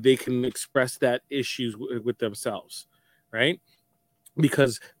 Where they can express that issues with themselves, right?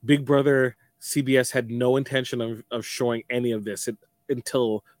 Because Big Brother CBS had no intention of showing any of this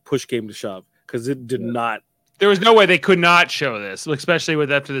until push came to shove, because it did not. There was no way they could not show this,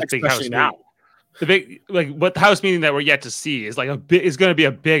 after this big house meeting. The big, what the house meeting that we're yet to see is is going to be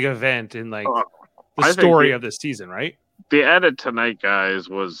a big event in the story of this season, right? The edit tonight, guys,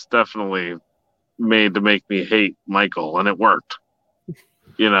 was definitely made to make me hate Michael, and it worked.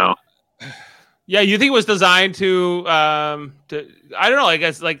 Yeah, you think it was designed to I don't know, I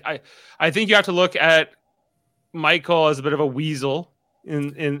guess I think you have to look at Michael as a bit of a weasel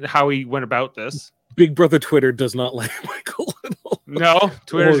in how he went about this. Big Brother Twitter does not like Michael at all. No,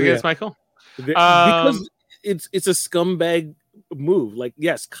 Twitter's against Michael. Because it's a scumbag move. Like,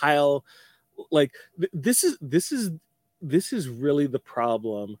 yes, Kyle, this is really the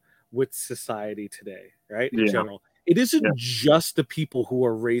problem with society today, right? In general. It isn't just the people who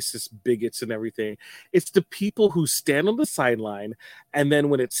are racist, bigots, and everything. It's the people who stand on the sideline, and then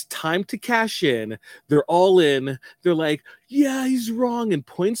when it's time to cash in, they're all in. They're like, yeah, he's wrong, and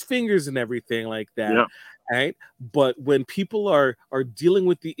points fingers and everything like that. Yeah. Right? But when people are dealing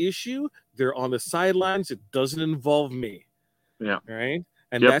with the issue, they're on the sidelines. It doesn't involve me. Yeah. Right?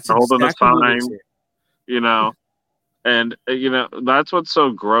 And that's holding exactly the sign, And, that's what's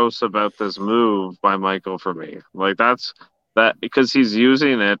so gross about this move by Michael for me. That's because he's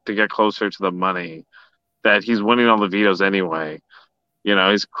using it to get closer to the money, that he's winning all the vetoes anyway.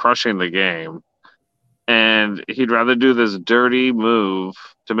 He's crushing the game. And he'd rather do this dirty move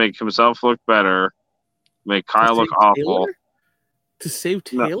to make himself look better, make Kyle look awful. To save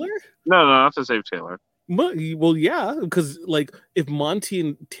Taylor? No, not to save Taylor. Well, yeah, because, if Monty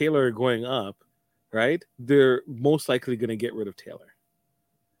and Taylor are going up, right? They're most likely going to get rid of Taylor.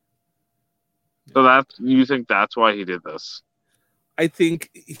 So you think that's why he did this? I think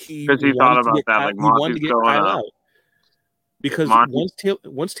he thought about that. He wanted to get Kyle out. Because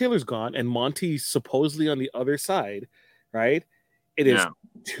once Taylor's gone and Monty's supposedly on the other side, right? It is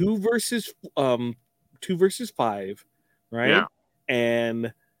 2 versus 5, right? Yeah.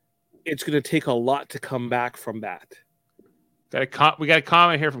 And it's going to take a lot to come back from that. We got a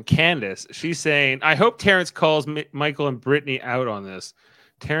comment here from Candace. She's saying, I hope Terrence calls Michael and Brittany out on this.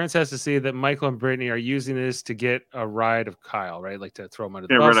 Terrence has to see that Michael and Brittany are using this to get a ride of Kyle, right? To throw him under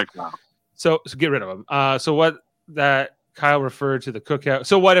the bus. Get rid of Kyle. So get rid of him. So what that Kyle referred to the cookout.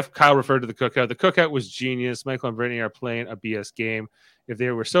 So what if Kyle referred to the cookout? The cookout was genius. Michael and Brittany are playing a BS game. If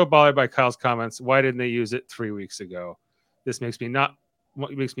they were so bothered by Kyle's comments, why didn't they use it 3 weeks ago? This makes me not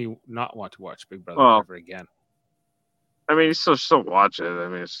want to watch Big Brother ever again. I mean, you still watch it. I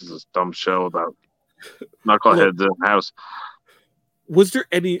mean, it's just a dumb show about knuckleheads in the house. Was there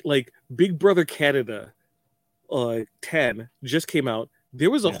any Big Brother Canada 10 just came out? there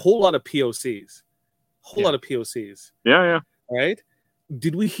was a whole lot of POCs. Yeah. Right?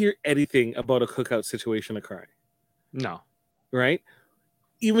 Did we hear anything about a cookout situation occurring? No. Right?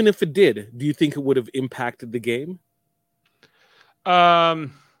 Even if it did, do you think it would have impacted the game?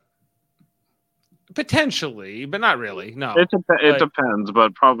 Potentially, but not really. No. It depends,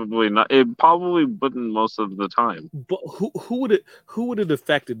 but probably not. It probably wouldn't most of the time. But who would it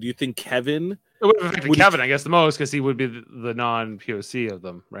affected? Do you think Kevin? It would have affected Kevin, I guess, the most because he would be the non-POC of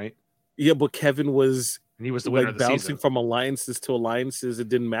them, right? Yeah, but Kevin was. And he was the winner of the bouncing season. from alliances to alliances. It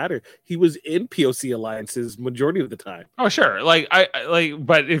didn't matter. He was in POC alliances majority of the time. Oh, sure.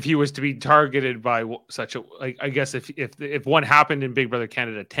 But if he was to be targeted by such a, I guess if one happened in Big Brother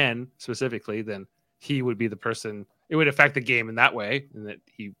Canada 10 specifically, then he would be the person. It would affect the game in that way, and that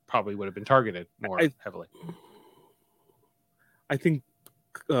he probably would have been targeted more heavily. I think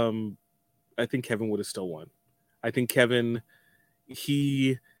Kevin would have still won. I think Kevin,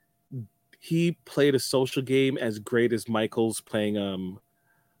 he played a social game as great as Michael's playing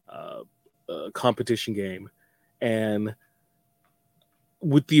a competition game, and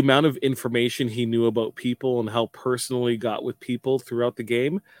with the amount of information he knew about people and how personally got with people throughout the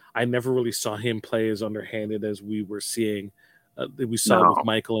game, I never really saw him play as underhanded as we were seeing. We saw with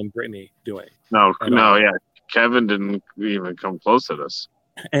Michael and Brittany doing. Yeah, Kevin didn't even come close to this.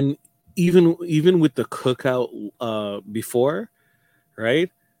 And even with the cookout before,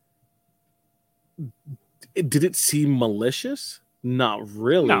 right? Did it seem malicious? Not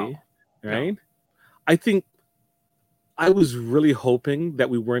really, right? No. I think I was really hoping that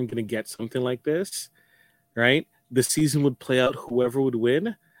we weren't going to get something like this, right? The season would play out, whoever would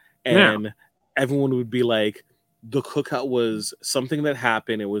win, and everyone would be like, the cookout was something that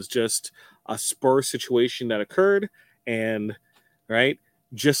happened. It was just a spur situation that occurred, and right,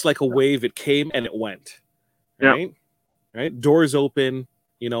 just like a wave, it came and it went, right? Right? Doors open.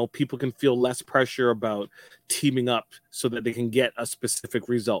 You know, people can feel less pressure about teaming up so that they can get a specific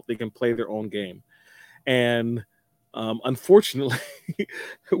result. They can play their own game. And unfortunately,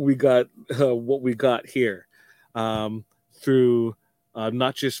 we got what we got here through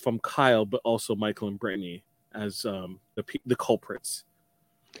not just from Kyle, but also Michael and Brittany as the culprits.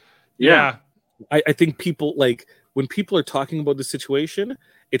 Yeah. I think people, like, when people are talking about the situation,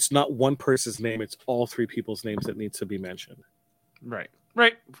 it's not one person's name. It's all three people's names that needs to be mentioned. Right.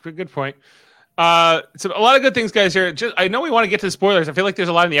 Good point. So a lot of good things, guys. Here, I know we want to get to the spoilers. I feel like there's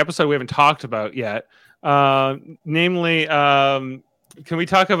a lot in the episode we haven't talked about yet. Namely, can we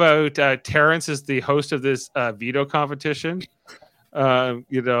talk about Terrence as the host of this veto competition?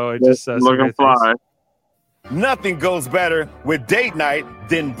 Looking fly. Nothing goes better with date night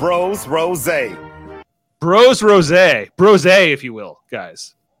than Bros Rosé. Bros Rosé, if you will,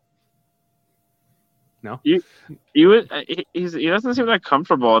 guys. No, he doesn't seem that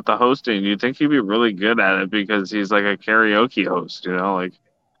comfortable at the hosting. You'd think he'd be really good at it because he's like a karaoke host, like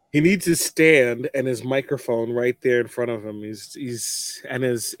he needs his stand and his microphone right there in front of him. He's and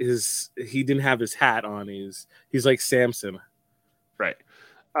he didn't have his hat on. He's like Samson, right?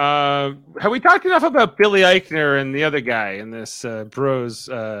 Have we talked enough about Billy Eichner and the other guy in this Bros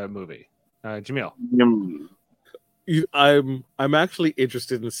movie, Jamil? I'm actually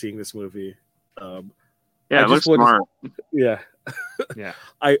interested in seeing this movie. It looks smart. Yeah.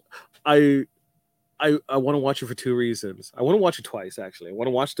 I want to watch it for two reasons. I want to watch it twice, actually. I want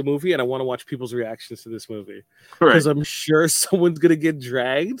to watch the movie and I want to watch people's reactions to this movie. Because I'm sure someone's going to get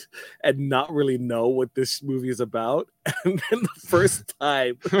dragged and not really know what this movie is about. And then the first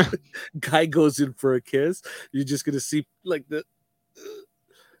time guy goes in for a kiss, you're just going to see like the...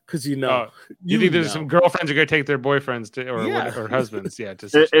 Because you think there's some girlfriends are going to take their boyfriends or husbands. Yeah,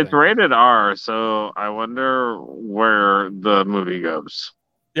 it's rated R, so I wonder where the movie goes.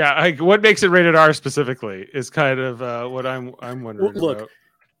 Yeah, what makes it rated R specifically is kind of what I'm wondering. Look,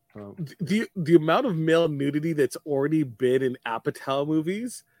 the amount of male nudity that's already been in Apatow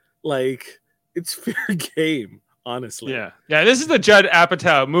movies, like it's fair game. Honestly, yeah. This is the Judd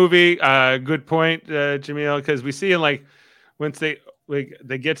Apatow movie. Good point, Jamil, because we see in like once they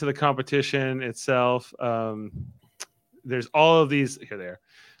get to the competition itself. There's all of these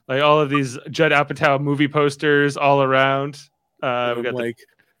all of these Judd Apatow movie posters all around. We got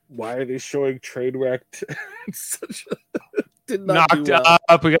why are they showing Trainwrecked? Knocked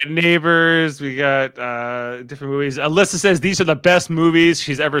Up. We got Neighbors. We got different movies. Alyssa says these are the best movies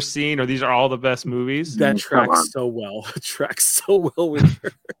she's ever seen, or these are all the best movies. That tracks so well. It tracks so well with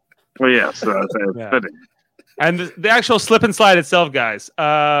her. Well, yes, that's fitting. And the actual slip and slide itself, guys,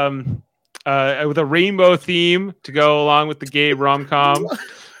 with a rainbow theme to go along with the gay rom-com.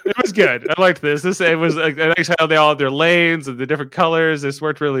 It was good. I liked this. It was like nice how they all had their lanes and the different colors. This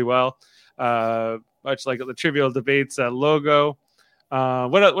worked really well. Much like the Trivial Debates logo.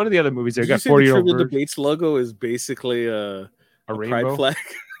 What are the other movies? They got 40-year-old Trivial Debates logo is basically a rainbow pride flag.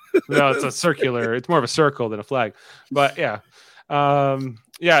 No, it's a circular. It's more of a circle than a flag. But yeah.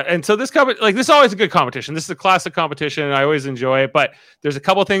 And so this is always a good competition. This is a classic competition, and I always enjoy it. But there's a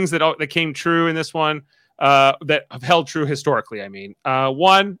couple things that came true in this one that have held true historically. I mean,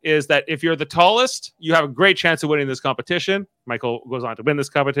 one is that if you're the tallest, you have a great chance of winning this competition. Michael goes on to win this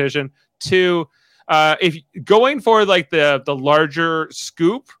competition. Two, if going for like the larger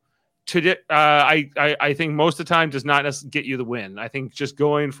scoop, I think most of the time does not necessarily get you the win. I think just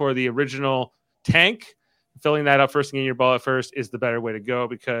going for the original tank, filling that up first and getting your ball at first is the better way to go,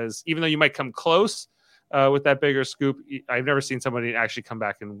 because even though you might come close with that bigger scoop, I've never seen somebody actually come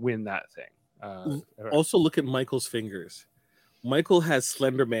back and win that thing. Also, look at Michael's fingers. Michael has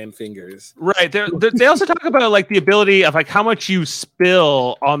Slender Man fingers. Right. They also talk about like the ability of like how much you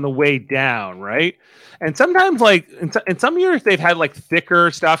spill on the way down, right? And sometimes like in some years they've had like thicker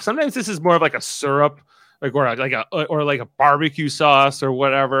stuff. Sometimes this is more of like a syrup, or a barbecue sauce or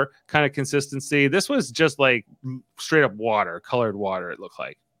whatever kind of consistency. This was just like straight up colored water, it looked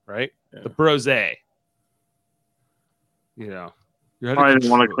like, right? Yeah. The brosé. You know. I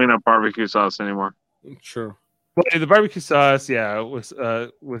didn't want to clean up barbecue sauce anymore. Sure. Well, the barbecue sauce, was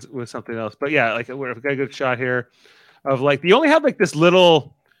something else. But yeah, like we've got a good shot here of like you only have like this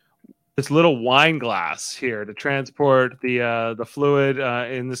little wine glass here to transport the fluid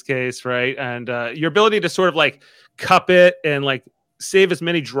in this case, right? And your ability to sort of like cup it and like save as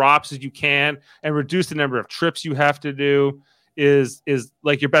many drops as you can and reduce the number of trips you have to do is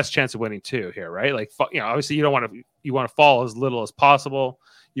like your best chance of winning too here, right? Like obviously you want to fall as little as possible.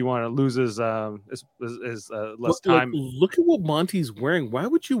 You want to lose as less time. Look at what Monty's wearing. Why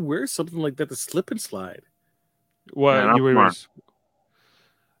would you wear something like that to slip and slide? What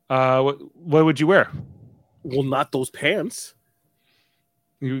would you wear? Well, not those pants.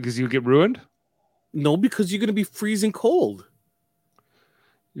 Because you get ruined? No, because you're going to be freezing cold.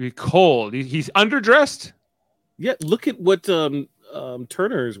 You'd be cold. He's underdressed? Yeah, look at what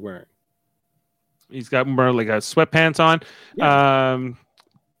Turner is wearing. He's got more like a sweatpants on. Yeah.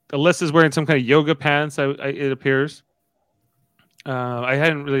 Alyssa's wearing some kind of yoga pants, it appears. I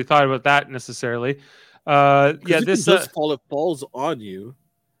hadn't really thought about that necessarily. This falls on you.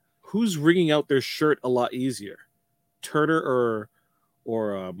 Who's wringing out their shirt a lot easier, Turner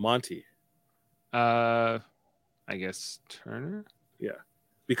or Monty? I guess Turner. Yeah,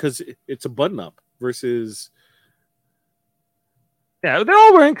 because it's a button up versus. Yeah, they're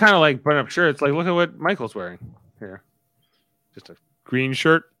all wearing kind of like button up shirts. Like, look at what Michael's wearing here. Just a green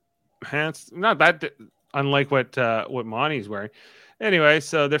shirt, pants. Not that unlike what Monty's wearing. Anyway,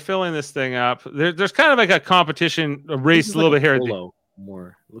 so they're filling this thing up. There's kind of like a competition, a race a little bit here. Polo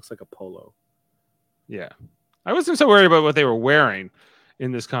more. It looks like a polo. Yeah. I wasn't so worried about what they were wearing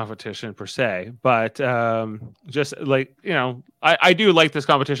in this competition per se, but just like, I do like this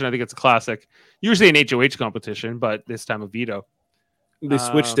competition. I think it's a classic. Usually an HOH competition, but this time a veto. They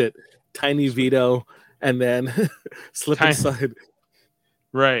switched it. Tiny veto and then slip inside.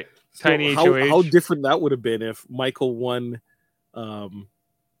 Right. So Tiny HOH. How different that would have been if Michael won.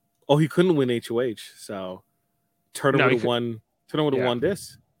 He couldn't win HOH, so Turner would have won. Turner would have won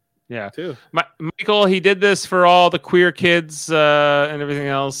this. Yeah, too. Michael, he did this for all the queer kids and everything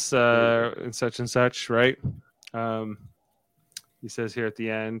else and such, right? He says here at the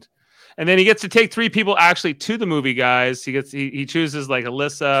end, and then he gets to take 3 people actually to the movie. Guys, he chooses like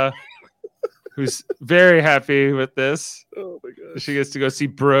Alyssa, who's very happy with this. Oh my god, she gets to go see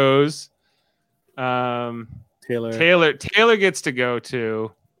Bros. Taylor gets to go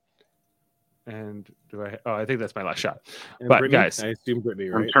too. And I think that's my last shot. And but Brittany? guys, I assume Brittany,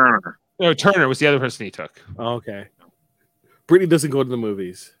 right? Turner. No, Turner was the other person he took. Oh, okay. Brittany doesn't go to the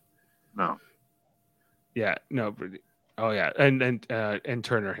movies. No. Yeah, no, Brittany. Oh yeah, and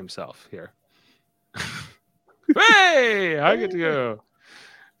Turner himself here. Hey, I get to go.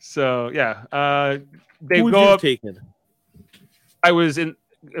 So yeah, they Who would go you have up. taken?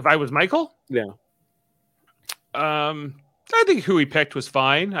 If I was Michael, yeah. I think who he picked was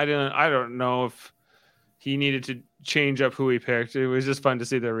fine. I don't know if he needed to change up who he picked. It was just fun to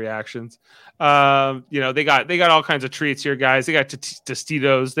see their reactions. They got all kinds of treats here, guys. They got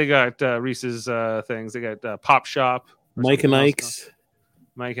Tostitos. They got Reese's things. They got Pop Shop. Mike and Ike's.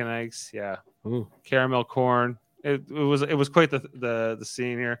 Yeah. Ooh. Caramel corn. It was quite the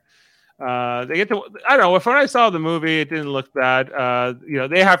scene here. They get to. I don't know. When I saw the movie, it didn't look bad.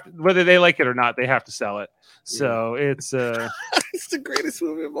 They have to, whether they like it or not, they have to sell it. So it's it's the greatest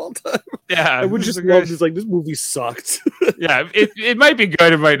movie of all time. Yeah, I would just love this. Like, this movie sucked. Yeah, it might be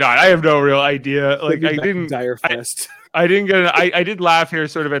good, it might not. I have no real idea. Like, I didn't. Dire Fest. I didn't get. I did laugh here,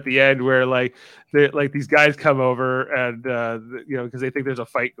 sort of at the end, where like these guys come over and because they think there's a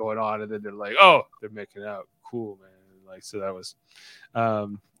fight going on, and then they're like, oh, they're making out. Cool, man. Like, so that was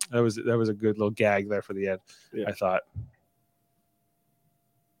a good little gag there for the end. Yeah. I thought.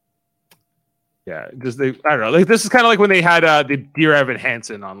 Yeah, I don't know. Like, this is kind of like when they had the Dear Evan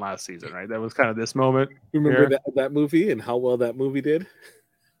Hansen on last season, right? That was kind of this moment. Remember that movie and how well that movie did?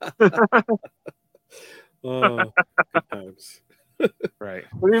 Oh, good times. Right.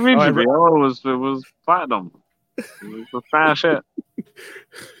 What do you mean, Jimmy? It was platinum. It was a fast hit.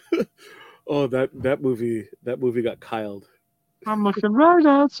 Oh, that movie got Kyled. I'm looking right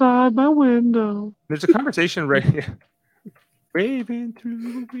outside my window. There's a conversation right here. Waving through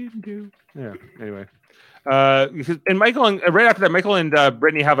the window. Yeah. Anyway, and Michael and right after that, Michael and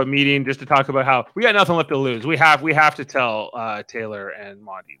Brittany have a meeting just to talk about how we got nothing left to lose. We have to tell Taylor and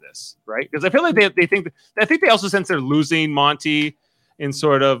Monty this, right? Because I feel like they think I think they also sense they're losing Monty in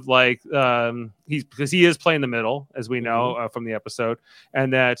sort of like because he is playing the middle, as we know from the episode,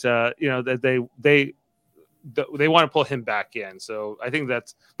 and that that they want to pull him back in. So I think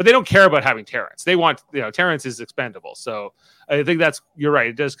but they don't care about having Terrence. They want, Terrence is expendable. So I think you're right.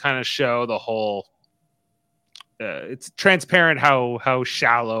 It does kind of show the whole, it's transparent how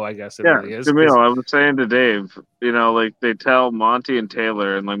shallow, I guess it really is. Jamil, I was saying to Dave, like they tell Monty and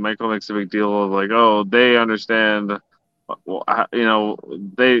Taylor, and like Michael makes a big deal of like, oh, they understand, they're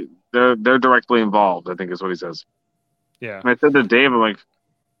directly involved, I think is what he says. Yeah. And I said to Dave, I'm like,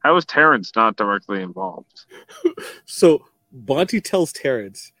 how is Terrence not directly involved? So Monty tells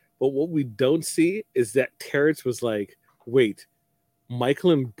Terrence, but what we don't see is that Terrence was like, wait, Michael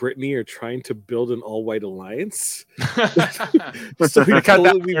and Brittany are trying to build an all-white alliance? So he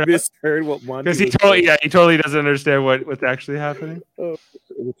totally misheard what Monty was he totally doesn't understand what's actually happening.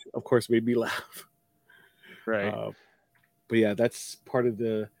 Which, of course, made me laugh. Right. But yeah, that's part of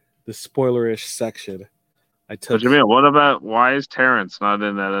the spoilerish section. So, Jamil, what about why is Terrence not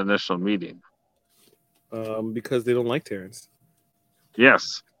in that initial meeting? Because they don't like Terrence.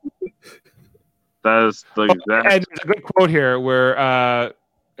 Yes. That is the exact. And there's a good quote here where I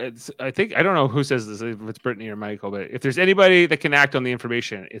don't know who says this, if it's Brittany or Michael, but if there's anybody that can act on the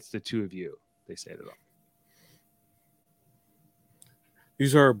information, it's the two of you, they say to them.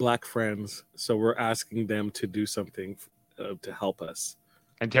 These are our black friends, so we're asking them to do something to help us.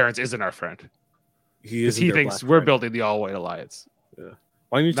 And Terrence isn't our friend. He thinks we're building the all-white alliance. Yeah.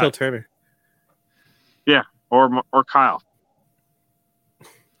 Why don't you tell Turner? Yeah, or Kyle.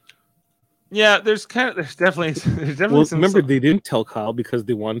 Yeah, there's definitely Well, some. Remember, they didn't tell Kyle because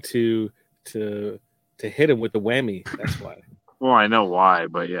they wanted to hit him with the whammy. That's why. Well, I know why,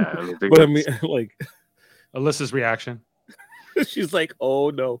 but yeah. But I mean, like Alyssa's reaction. She's like,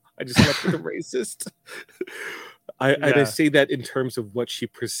 "Oh no, I just slept with a racist." I say that in terms of what she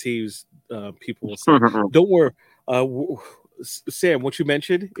perceives people will say. Don't worry, Sam. What you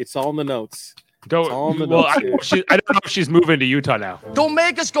mentioned, it's all in the notes. I don't know if she's moving to Utah now. Don't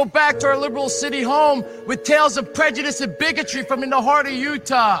make us go back to our liberal city home with tales of prejudice and bigotry from in the heart of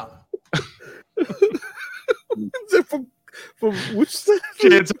Utah. From which side?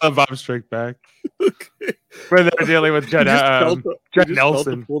 Kids on Bob Strike Back. Okay. When they're dealing with Judd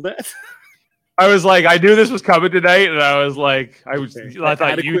Nelson. I was like, I knew this was coming tonight, and I was like, I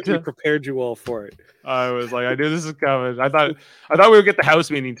thought Utah prepared you all for it. I was like, I knew this was coming. I thought we would get the house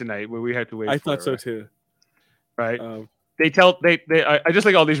meeting tonight where we had to wait. I thought so too. Right? I just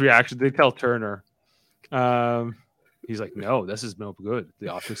like all these reactions. They tell Turner. He's like, no, this is no good. The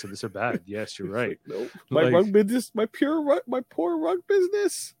optics of this are bad. Yes, you're right. No, my rug business, my poor rug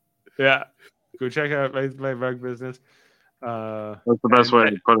business. Yeah, go check out my rug business. That's the best way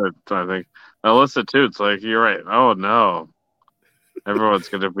to put it, I think. Alyssa too. It's like, you're right. Oh no, everyone's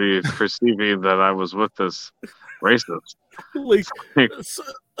going to be perceiving that I was with this racist. Like,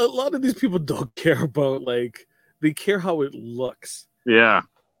 a lot of these people don't care about, like, they care how it looks. Yeah.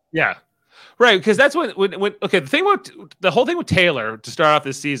 Right, because that's when the whole thing with Taylor to start off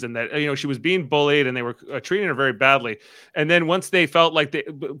this season, that she was being bullied and they were treating her very badly, and then once they felt like the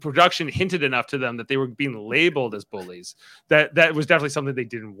production hinted enough to them that they were being labeled as bullies, that was definitely something they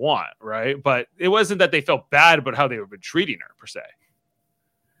didn't want, right? But it wasn't that they felt bad about how they were treating her per se,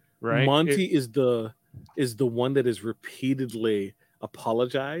 right? Monty is the one that is repeatedly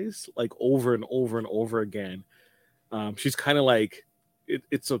apologized, like over and over and over again. She's kind of like,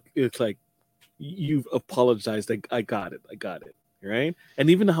 it's like you've apologized. I got it. Right?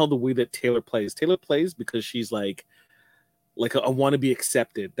 And even how the way that Taylor plays because she's like I want to be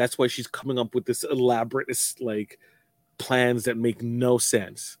accepted. That's why she's coming up with this elaborate like plans that make no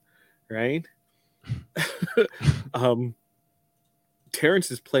sense, right? Terrence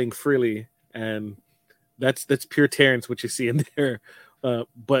is playing freely, and that's pure Terrence, what you see in there.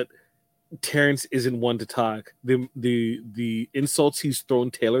 But Terrence isn't one to talk. The insults he's thrown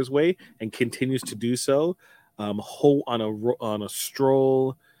Taylor's way and continues to do so. On a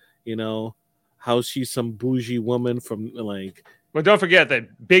stroll, how she's some bougie woman from like. Well, don't forget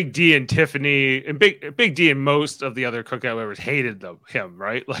that Big D and Tiffany and Big D and most of the other cookout members hated him,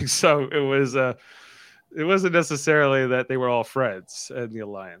 right? Like, so it wasn't necessarily that they were all friends in the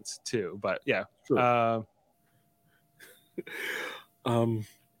alliance too, but yeah. Sure.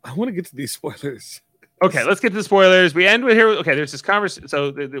 I want to get to these spoilers. Okay, let's get to the spoilers. We end with here. Okay, there's this conversation. So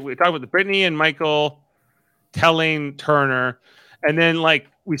we talk about Brittany and Michael telling Turner, and then like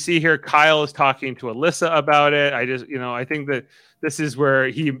we see here, Kyle is talking to Alyssa about it. I think that this is where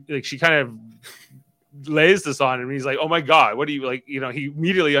she kind of lays this on him. And he's like, "Oh my God, what do you like?" He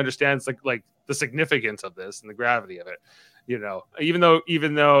immediately understands like the significance of this and the gravity of it. Even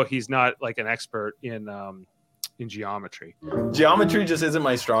though he's not like an expert in geometry. Geometry just isn't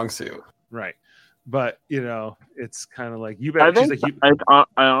my strong suit. Right. But it's kind of like you better.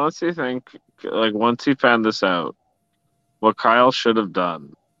 I honestly think like once he found this out, what Kyle should have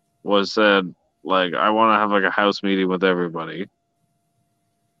done was said like, I want to have like a house meeting with everybody,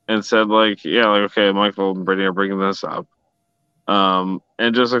 and said like, yeah, like okay, Michael and Brittany are bringing this up, and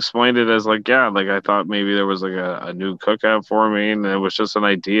just explained it as like, yeah, like I thought maybe there was like a new cookout for me, and it was just an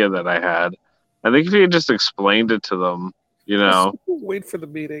idea that I had. I think if he had just explained it to them, wait for the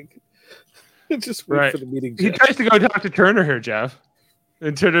meeting. Just wait for the meeting. Jeff. He tries to go talk to Turner here, Jeff.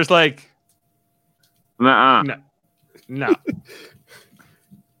 And Turner's like, Nuh-uh. No.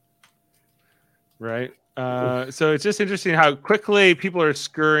 Right. So it's just interesting how quickly people are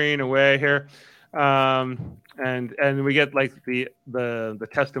scurrying away here. And we get like the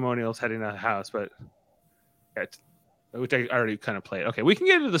testimonials heading out of the house, but which I already kind of played. Okay, we can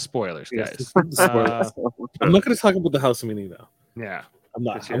get into the spoilers, guys. I'm not going to talk about the house meeting though. Yeah. I'm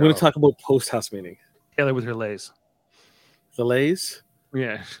not. I'm going to talk about post-house meeting. Taylor with her lays. The lays?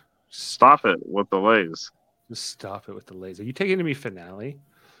 Yeah. Stop it with the lays. Just stop it with the lays. Are you taking to me finale?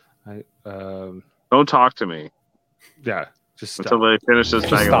 Don't talk to me. Yeah. Just stop. Until they finish this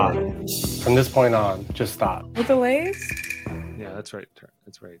bag. Stop. From this point on, just stop. With the lays? Yeah, that's right.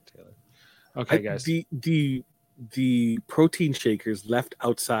 That's right, Taylor. Okay, guys. The protein shakers left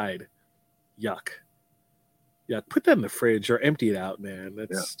outside. Yuck. Yeah, put that in the fridge or empty it out, man.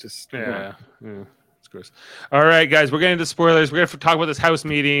 That's just it's gross. All right, guys, we're getting into spoilers. We're going to talk about this house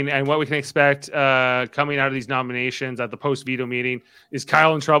meeting and what we can expect coming out of these nominations at the post-veto meeting. Is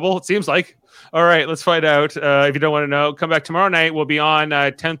Kyle in trouble? It seems like. All right, let's find out. If you don't want to know, come back tomorrow night. We'll be on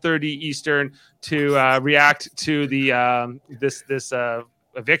 10:30 Eastern to react to the this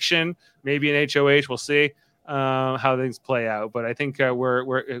eviction, maybe an HOH. We'll see how things play out, but I think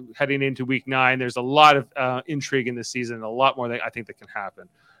we're heading into week 9. There's a lot of intrigue in this season, a lot more that I think that can happen.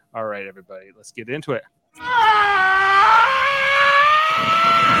 All right, everybody, let's get into it.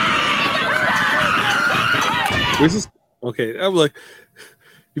 This is okay. I'm like,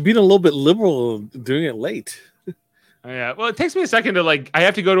 you're being a little bit liberal doing it late. Yeah, well, it takes me a second to like. I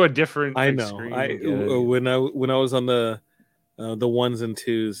have to go to a different. I know. When I was on the ones and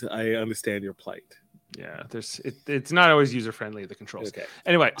twos, I understand your plight. Yeah, it's not always user friendly, the controls. Okay.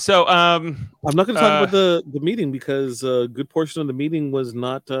 Anyway, so I'm not going to talk about the meeting because a good portion of the meeting was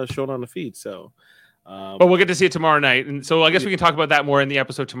not shown on the feed. So, but we'll get to see it tomorrow night, and so I guess we can talk about that more in the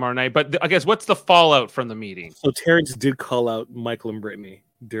episode tomorrow night. But I guess what's the fallout from the meeting? So Terrence did call out Michael and Brittany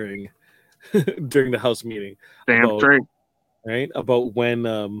during the house meeting. Damn straight, right? About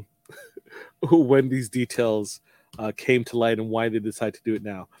when these details came to light and why they decide to do it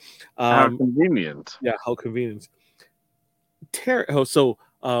now. How convenient. Yeah, how convenient. So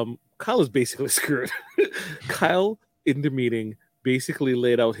Kyle is basically screwed. Kyle, in the meeting, basically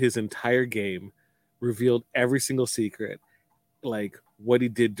laid out his entire game, revealed every single secret, like what he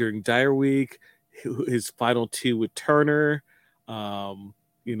did during Dire Week, his final 2 with Turner,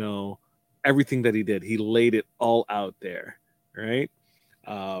 everything that he did. He laid it all out there, right?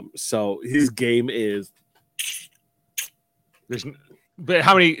 So his game is... But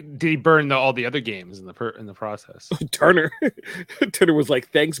how many did he burn all the other games in the process? Turner was like,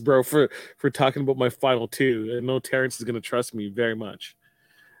 "Thanks, bro, for talking about my final 2. I know Terrence is going to trust me very much."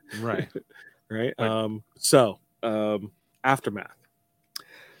 Right, right. So aftermath.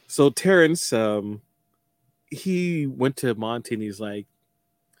 So Terrence, he went to Monty and he's like,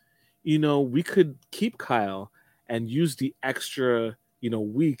 we could keep Kyle and use the extra,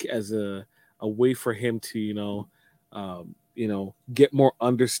 week as a way for him to, get more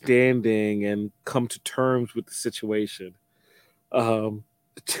understanding and come to terms with the situation.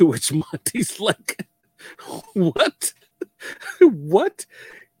 To which Monty's like, what? What?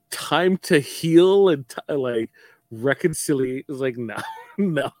 Time to heal and reconciliate? It's like, no,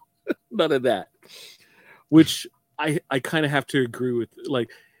 none of that. Which I kind of have to agree with. Like,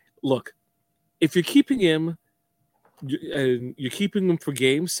 look, if you're keeping him and you're keeping him for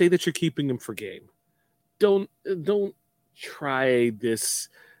game, say that you're keeping him for game. Don't try this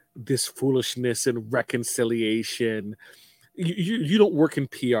foolishness and reconciliation. You don't work in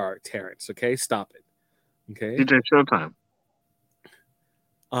PR, Terrence. Okay, stop it. Okay, DJ Showtime.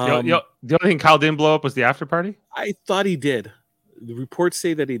 The only thing Kyle didn't blow up was the after party. I thought he did. The reports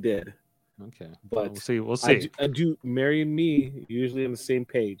say that he did. Okay, but we'll see. I do. Mary and me usually on the same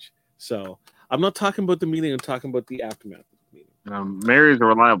page, so I'm not talking about the meeting. I'm talking about the aftermath of the meeting. Mary's a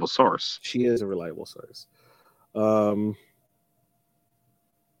reliable source. She is a reliable source. People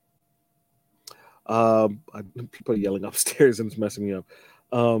are yelling upstairs and it's messing me up.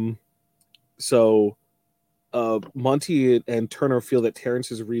 So Monty and Turner feel that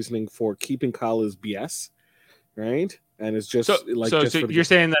Terrence's reasoning for keeping Kyle is BS, right? And it's just so you're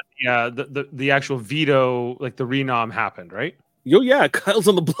saying that the actual veto, like the renom, happened, right? Yeah, Kyle's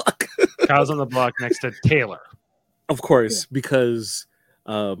on the block. Kyle's on the block next to Taylor. Of course, because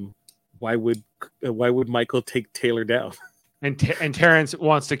why would Michael take Taylor down? And Terrence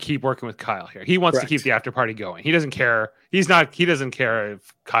wants to keep working with Kyle here. He wants to keep the after party going. He doesn't care. He doesn't care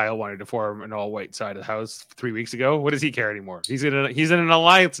if Kyle wanted to form an all white side of the house 3 weeks ago. What does he care anymore? He's in an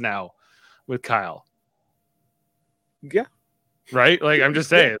alliance now with Kyle. Yeah. Right? Like, I'm just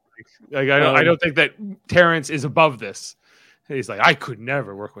saying. I don't think that Terrence is above this. He's like, I could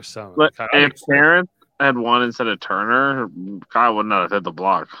never work with someone. But if Terrence had won instead of Turner, Kyle would not have hit the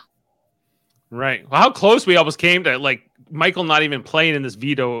block. Right. Well, how close we almost came to Michael not even playing in this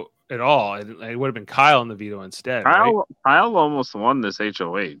veto at all. It would have been Kyle in the veto instead. Kyle almost won this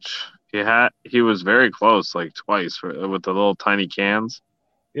HOH. He was very close, twice with the little tiny cans.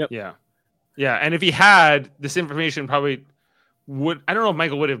 Yep. Yeah. And if he had this information, probably would. I don't know if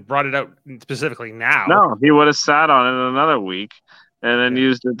Michael would have brought it out specifically now. No, he would have sat on it another week and then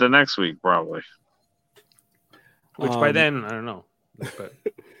used it the next week, probably. Which by then, I don't know. But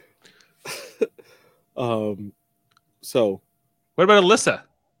so what about Alyssa?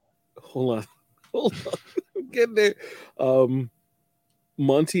 Hold on. I'm getting there.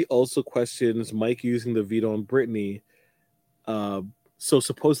 Monty also questions Mike using the veto on Brittany. So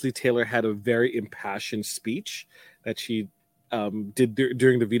supposedly Taylor had a very impassioned speech that she did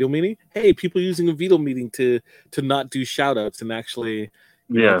during the veto meeting. Hey, people using a veto meeting to not do shout outs and actually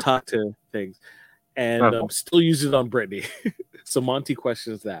talk to things. And still use it on Brittany. So Monty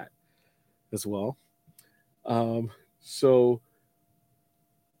questions that as well. So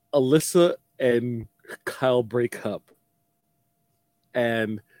Alyssa and Kyle break up.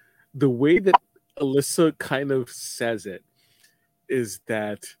 And the way that Alyssa kind of says it is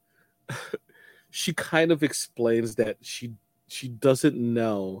that she kind of explains that she doesn't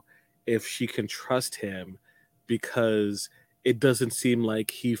know if she can trust him because it doesn't seem like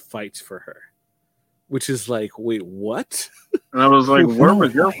he fights for her. Which is like, wait, what? And I was like, where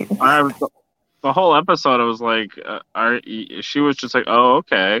was your... The whole episode, I was like, she was just like, oh,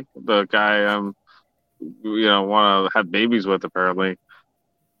 okay. The guy, want to have babies with, apparently,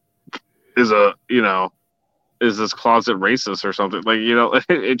 is this closet racist or something?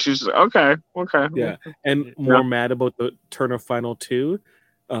 And she's just, okay. Yeah. And more mad about the Turner final two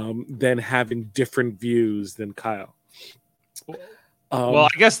than having different views than Kyle. Well,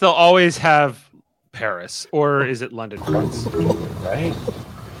 I guess they'll always have Paris, or is it London, France? Right?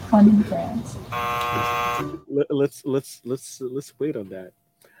 London, France. Let's wait on that.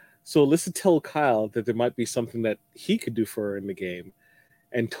 So Alyssa told Kyle that there might be something that he could do for her in the game,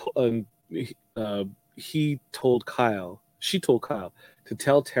 and she told Kyle to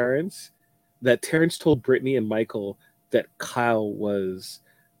tell Terrence that Terrence told Brittany and Michael that Kyle was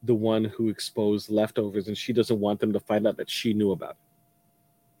the one who exposed leftovers, and she doesn't want them to find out that she knew about it.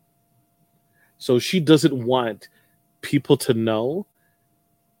 So she doesn't want people to know,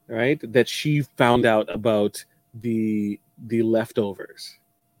 right, that she found out about the leftovers.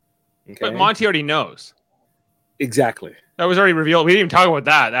 Okay? But Monty already knows. Exactly. That was already revealed. We didn't even talk about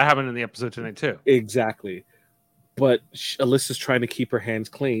that. That happened in the episode tonight too. Exactly. But Alyssa's trying to keep her hands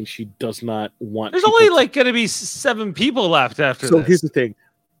clean. She does not want. There's only going to be 7 people left after this. So here's the thing: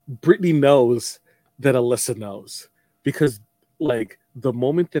 Brittany knows that Alyssa knows, because like the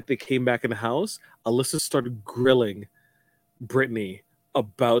moment that they came back in the house, Alyssa started grilling Brittany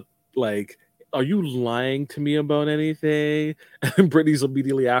about like, are you lying to me about anything? And Brittany's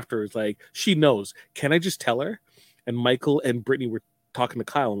immediately after is like, she knows. Can I just tell her? And Michael and Brittany were talking to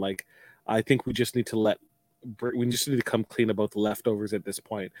Kyle and like, I think we just need to come clean about the leftovers at this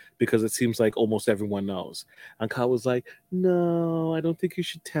point, because it seems like almost everyone knows. And Kyle was like, no, I don't think you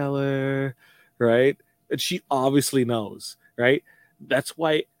should tell her, right? And she obviously knows, right? That's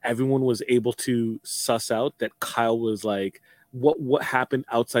why everyone was able to suss out that Kyle was like, what happened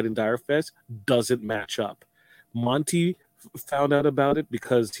outside in Direfest doesn't match up. Monty found out about it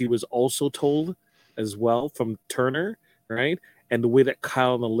because he was also told as well from Turner, right? And the way that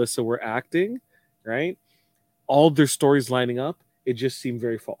Kyle and Alyssa were acting, right? All their stories lining up, it just seemed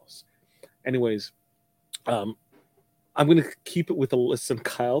very false. Anyways, I'm going to keep it with Alyssa and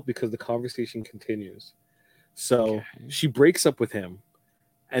Kyle because the conversation continues. So she breaks up with him,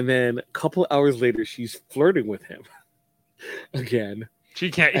 and then a couple of hours later, she's flirting with him again. She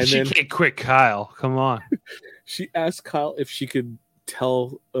can't quit Kyle. Come on. She asked Kyle if she could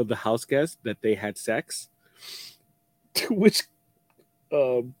tell the house guest that they had sex, to which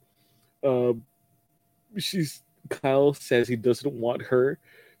Kyle says he doesn't want her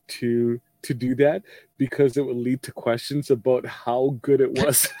to do that because it would lead to questions about how good it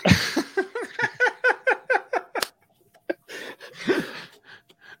was.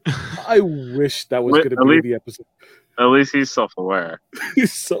 I wish that was going to be the episode. At least he's self-aware.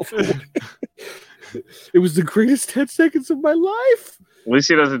 He's self-aware. It was the greatest 10 seconds of my life. At least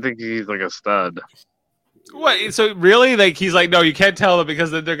he doesn't think he's like a stud. What? So really, like he's like, no, you can't tell them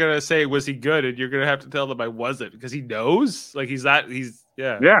because then they're gonna say, was he good? And you're gonna have to tell them I wasn't, because he knows. Like he's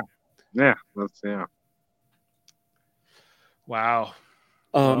yeah. That's yeah. Wow.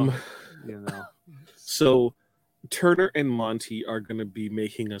 So Turner and Monty are gonna be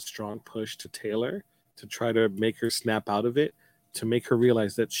making a strong push to Taylor to try to make her snap out of it, to make her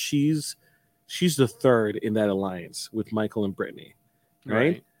realize that she's the third in that alliance with Michael and Brittany,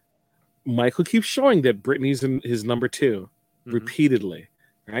 right? Michael keeps showing that Brittany's in his number 2 repeatedly,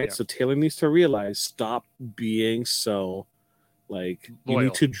 right? Yeah. So Taylor needs to realize, stop being so like loyal. You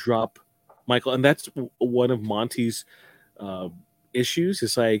need to drop Michael. And that's one of Monty's issues.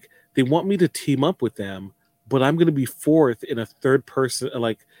 It's like, they want me to team up with them, but I'm going to be fourth in a third person,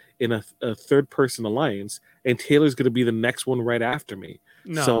 like in a third person alliance, and Taylor's going to be the next one right after me.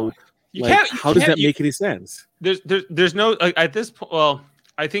 No. So how does that make any sense? There's no at this point. Well,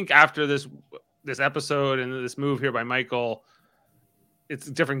 I think after this episode and this move here by Michael, it's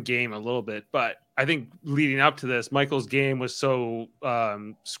a different game a little bit. But I think leading up to this, Michael's game was so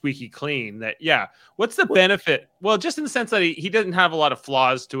squeaky clean that, what's the benefit? Well, just in the sense that he didn't have a lot of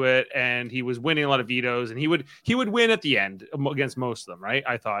flaws to it, and he was winning a lot of vetoes, and he would win at the end against most of them, right?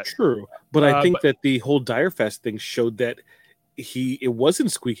 I thought. True. But I think that the whole Direfest thing showed that it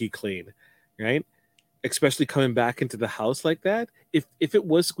wasn't squeaky clean, right? Especially coming back into the house like that. If it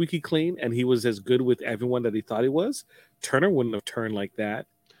was squeaky clean and he was as good with everyone that he thought he was, Turner wouldn't have turned like that,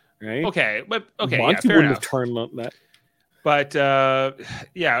 right? Okay, Monty wouldn't have turned like that. But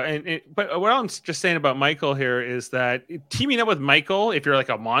but what I'm just saying about Michael here is that teaming up with Michael, if you're like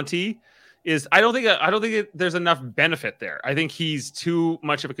a Monty, is I don't think there's enough benefit there. I think he's too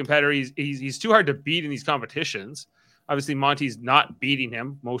much of a competitor. He's too hard to beat in these competitions. Obviously, Monty's not beating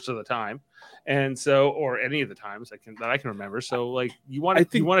him most of the time, and so, or any of the times that I can remember. So, like, you want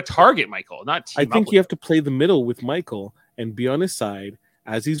to target Michael, not team up. I think you have to play the middle with Michael and be on his side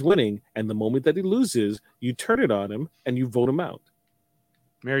as he's winning. And the moment that he loses, you turn it on him and you vote him out.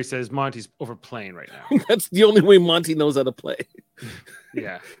 Mary says Monty's overplaying right now. That's the only way Monty knows how to play.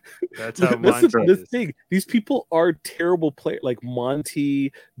 Yeah, that's how Monty is. The thing. These people are terrible players, like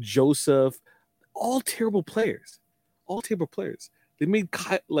Monty, Joseph, all terrible players. All terrible players. They made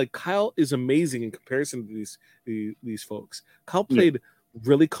Kyle is amazing in comparison to these folks. Kyle played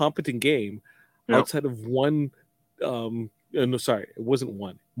really competent game outside of one. No, sorry, it wasn't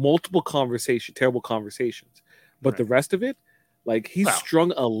one. Multiple terrible conversations. But the rest of it, like he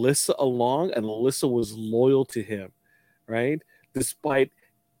strung Alyssa along, and Alyssa was loyal to him, right? Despite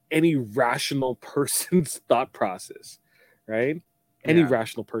any rational person's thought process, right? Any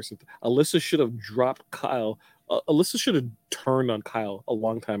rational person. Alyssa should have dropped Kyle. Alyssa should have turned on Kyle a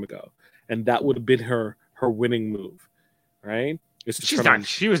long time ago, and that would have been her winning move, right? She's not.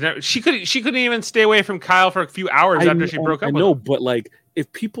 She couldn't even stay away from Kyle for a few hours after she broke up. I know, with him. But like, if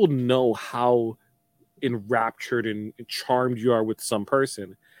people know how enraptured and charmed you are with some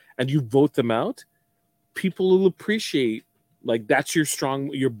person, and you vote them out, people will appreciate Like that's your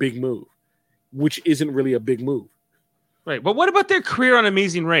big move, which isn't really a big move. Right, but what about their career on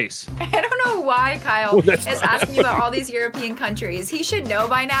Amazing Race? I don't know why Kyle is asking about all these European countries. He should know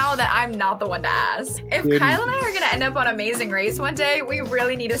by now that I'm not the one to ask. If Kyle and I are going to end up on Amazing Race one day, we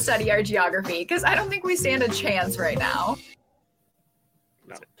really need to study our geography because I don't think we stand a chance right now.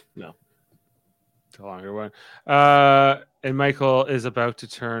 No. It's a longer one. And Michael is about to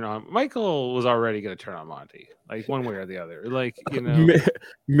turn on. Michael was already going to turn on Monty, like one way or the other. Like, you know.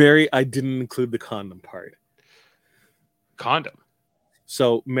 Mary, I didn't include the condom part. Condom.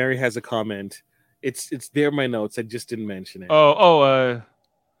 So Mary has a comment. It's there in my notes. I just didn't mention it. So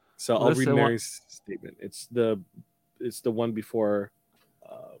I'll read Mary's statement. It's the one before.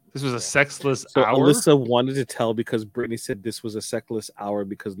 This was a sexless so hour. Alyssa wanted to tell because Brittany said this was a sexless hour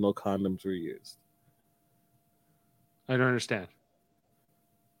because no condoms were used. I don't understand.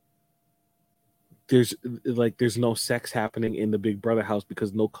 There's no sex happening in the Big Brother house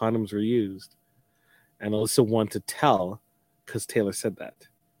because no condoms were used, and Alyssa wanted to tell because Taylor said that.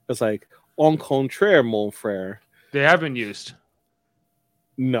 It's like, au contraire, mon frère. They have been used.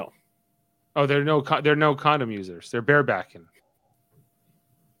 No. Oh, they're no condom users. They're barebacking,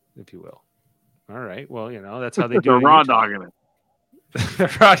 if you will. All right. Well, you know, that's how they do it. They're raw dogging it.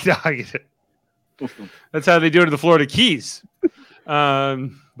 They're raw dogging it. That's how they do it in the Florida Keys.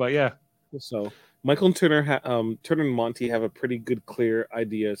 But yeah. So Michael and Turner and Monty have a pretty good, clear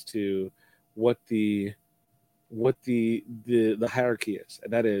idea as to what the hierarchy is,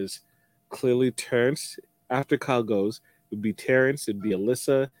 and that is clearly Terrence. After Kyle goes, it'd be Terrence, it'd be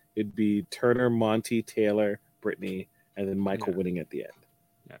Alyssa, it'd be Turner, Monty, Taylor, Brittany, and then Michael winning at the end.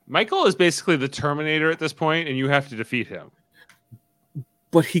 Yeah. Michael is basically the Terminator at this point, and you have to defeat him.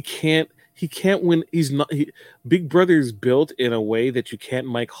 But he can't win. Big Brother is built in a way that you can't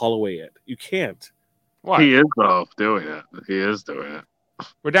Mike Holloway it. You can't. Why? He is though doing it. He is doing it.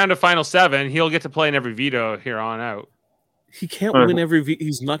 We're down to final 7. He'll get to play in every veto here on out. He can't win every veto.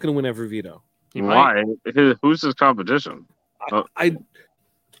 He's not going to win every veto. Why? Who's his competition?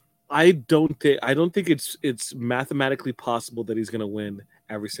 I don't think it's mathematically possible that he's going to win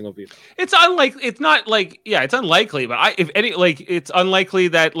every single veto. It's unlikely. It's not like, yeah, it's unlikely, but it's unlikely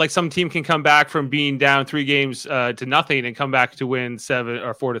that like some team can come back from being down 3 games to nothing and come back to win 7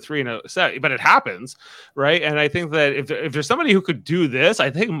 or 4-3 in a set. But it happens, right? And I think that if there's somebody who could do this, I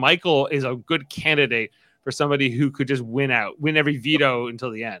think Michael is a good candidate for somebody who could just win every veto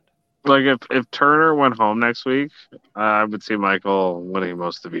until the end. Like if Turner went home next week, I would see Michael winning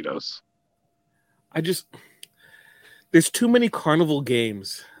most of the vetoes. There's too many carnival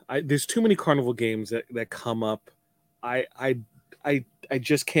games. There's too many carnival games that come up. I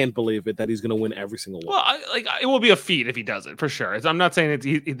just can't believe it that he's going to win every single one. Well, it will be a feat if he does it for sure. I'm not saying that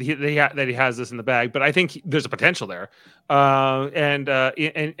he has this in the bag, but I think there's a potential there. And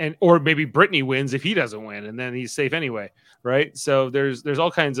or maybe Brittany wins if he doesn't win, and then he's safe anyway, right? So there's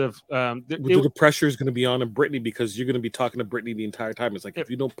all kinds of the pressure is going to be on Brittany because you're going to be talking to Brittany the entire time. It's like if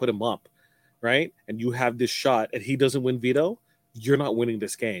you don't put him up, right, and you have this shot and he doesn't win veto, you're not winning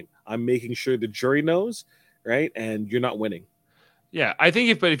this game. I'm making sure the jury knows, right, and you're not winning. Yeah, I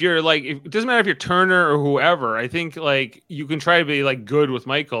think if you're like, it doesn't matter if you're Turner or whoever. I think like you can try to be like good with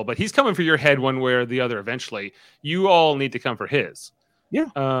Michael, but he's coming for your head one way or the other. Eventually, you all need to come for his. Yeah,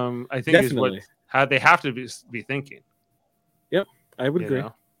 I think definitely. is how they have to be thinking. Yep, I would agree.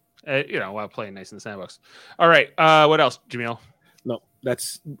 While playing nice in the sandbox. All right, what else, Jamil? No,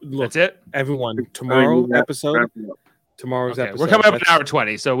 that's it. Everyone, tomorrow's episode. We're coming up an hour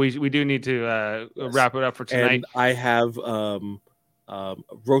 20, so we do need to wrap it up for tonight. And I have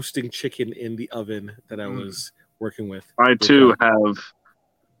roasting chicken in the oven that I was working with. I too have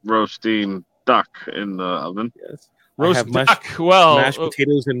roasting duck in the oven. Yes, roast duck. Mashed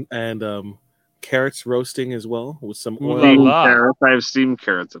potatoes and carrots roasting as well with some oil. Carrots. I have steamed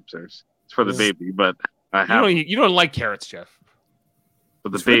carrots upstairs. It's for the baby, but I have. You don't like carrots, Jeff. For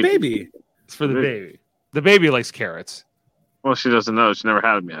the baby. It's for the baby. The baby likes carrots. Well, she doesn't know. She never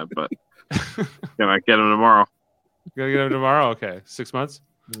had them yet, but can I get them tomorrow? You're gonna get them tomorrow? Okay, 6 months.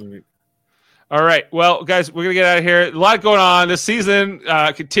 All right. Well, guys, we're gonna get out of here. A lot going on. This season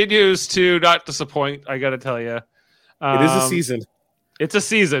continues to not disappoint. I gotta tell you, it is a season. It's a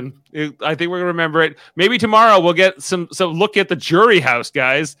season. I think we're gonna remember it. Maybe tomorrow we'll get some look at the jury house,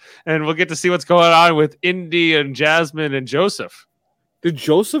 guys, and we'll get to see what's going on with Indy and Jasmine and Joseph. Did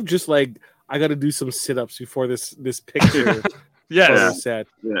Joseph just like? I got to do some sit-ups before this picture. Yes. Yeah,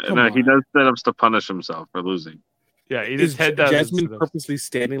 no, he does sit-ups to punish himself for losing. Yeah, he is just head down. Jasmine purposely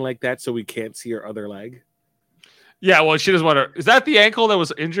standing like that so we can't see her other leg? Yeah, well, she doesn't want to. Is that the ankle that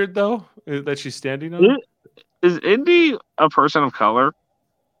was injured though? That she's standing on? Is Indy a person of color?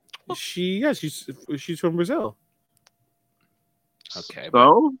 She's from Brazil. Okay.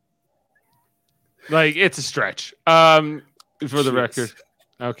 So, like, it's a stretch. For the record.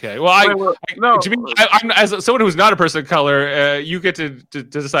 Okay. Well, I'm as someone who's not a person of color, you get to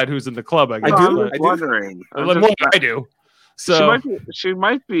decide who's in the club. I guess. I was wondering. More than I do. So she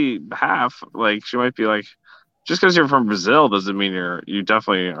might be half. Like, she might be like, just because you're from Brazil doesn't mean you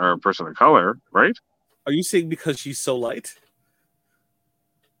definitely are a person of color, right? Are you saying because she's so light?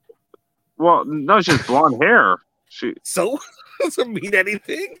 Well, no, she has blonde hair. So doesn't mean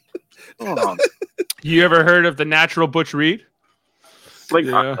anything. Hold on. You ever heard of the natural Butch Reed? Like,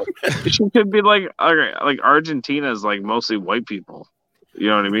 she could be like Argentina is like mostly white people. You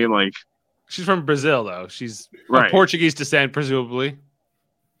know what I mean? Like, she's from Brazil though. She's Right. of Portuguese descent, presumably.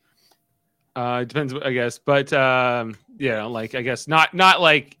 It depends, I guess, but like I guess not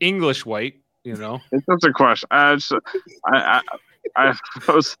like English white. You know, it's just a question. I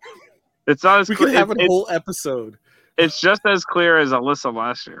suppose it's not as we clear. could have a whole episode. It's just as clear as Alyssa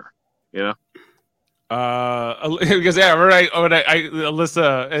last year. You know. Because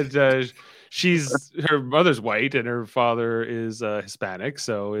Alyssa, and she's her mother's white and her father is Hispanic,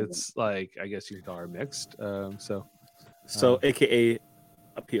 so it's like I guess you can call her mixed. So AKA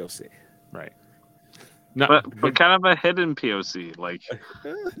a POC, right? But kind of a hidden POC, like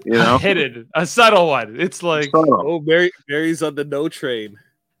you know, hidden, a subtle one. It's like Mary's on the no train.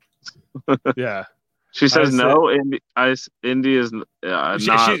 Yeah. She says no. Indy is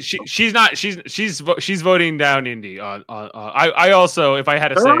not. She's not. She's voting down Indy on. I also, if I had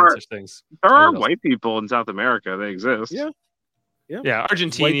to say such things, there are white people in South America. They exist. Yeah.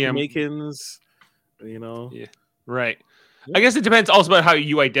 Argentina, white Jamaicans. You know. Yeah. Right. I guess it depends also about how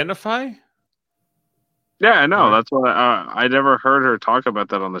you identify. Yeah, I know. That's why I never heard her talk about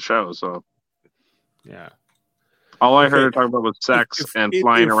that on the show. So. Yeah. All I heard her talk about was sex and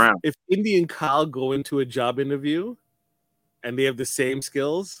flying around. If Indy and Kyle go into a job interview and they have the same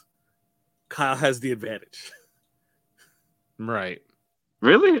skills, Kyle has the advantage. Right.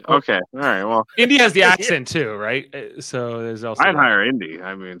 Really? Okay. All right. Well, Indy has the accent too, right? So there's also. I'd hire Indy.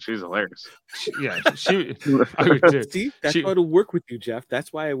 I mean, she's hilarious. She I would too. See, that's why I would work with you, Jeff.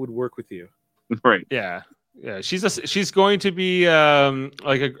 That's why I would work with you. Right. Yeah. Yeah. She's going to be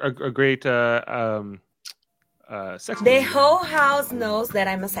like a great sex The coach. whole house knows that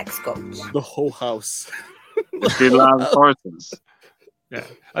I'm a sex coach. The whole house. She loves horses. Yeah,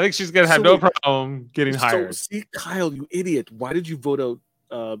 I think she's gonna have no problem getting hired. So, see, Kyle, you idiot! Why did you vote out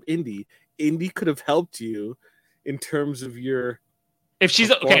Indy? Indy could have helped you in terms of your. If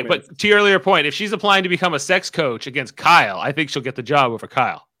she's okay, but to your earlier point, if she's applying to become a sex coach against Kyle, I think she'll get the job over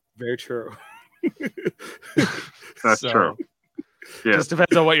Kyle. Very true. That's true. Yeah. Just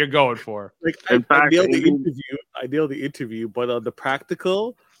depends on what you're going for. Like I nailed the interview, but on the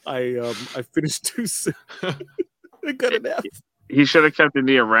practical, I finished too soon. I got an F. He should have kept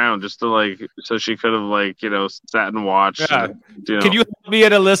Indy around just to so she could have sat and watched. Yeah. And, you know. Can you help me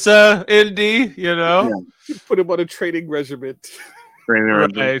at Alyssa, Indy? You know, put him on a training regimen.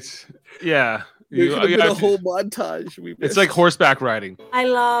 Right? Yeah. There's been a whole montage. It's like horseback riding. I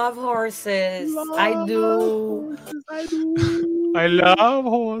love horses. I do. I love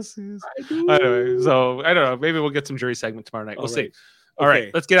horses. Anyway, so I don't know. Maybe we'll get some jury segment tomorrow night. We'll see. All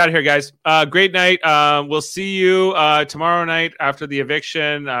right, let's get out of here, guys. Great night. We'll see you tomorrow night after the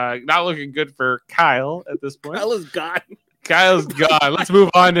eviction. Not looking good for Kyle at this point. Kyle is gone. Kyle's gone. Let's move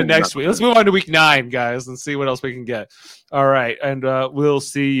on to next week. Let's move on to week 9, guys, and see what else we can get. All right, and we'll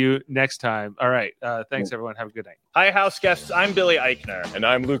see you next time. All right, thanks, everyone. Have a good night. Hi, house guests. I'm Billy Eichner. And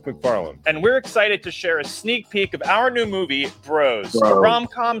I'm Luke McFarland. And we're excited to share a sneak peek of our new movie, Bros. A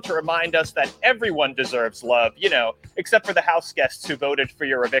rom-com to remind us that everyone deserves love, except for the house guests who voted for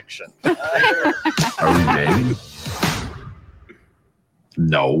your eviction. Are we married?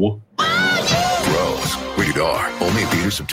 No. Bros. Rated R. Only in theaters September.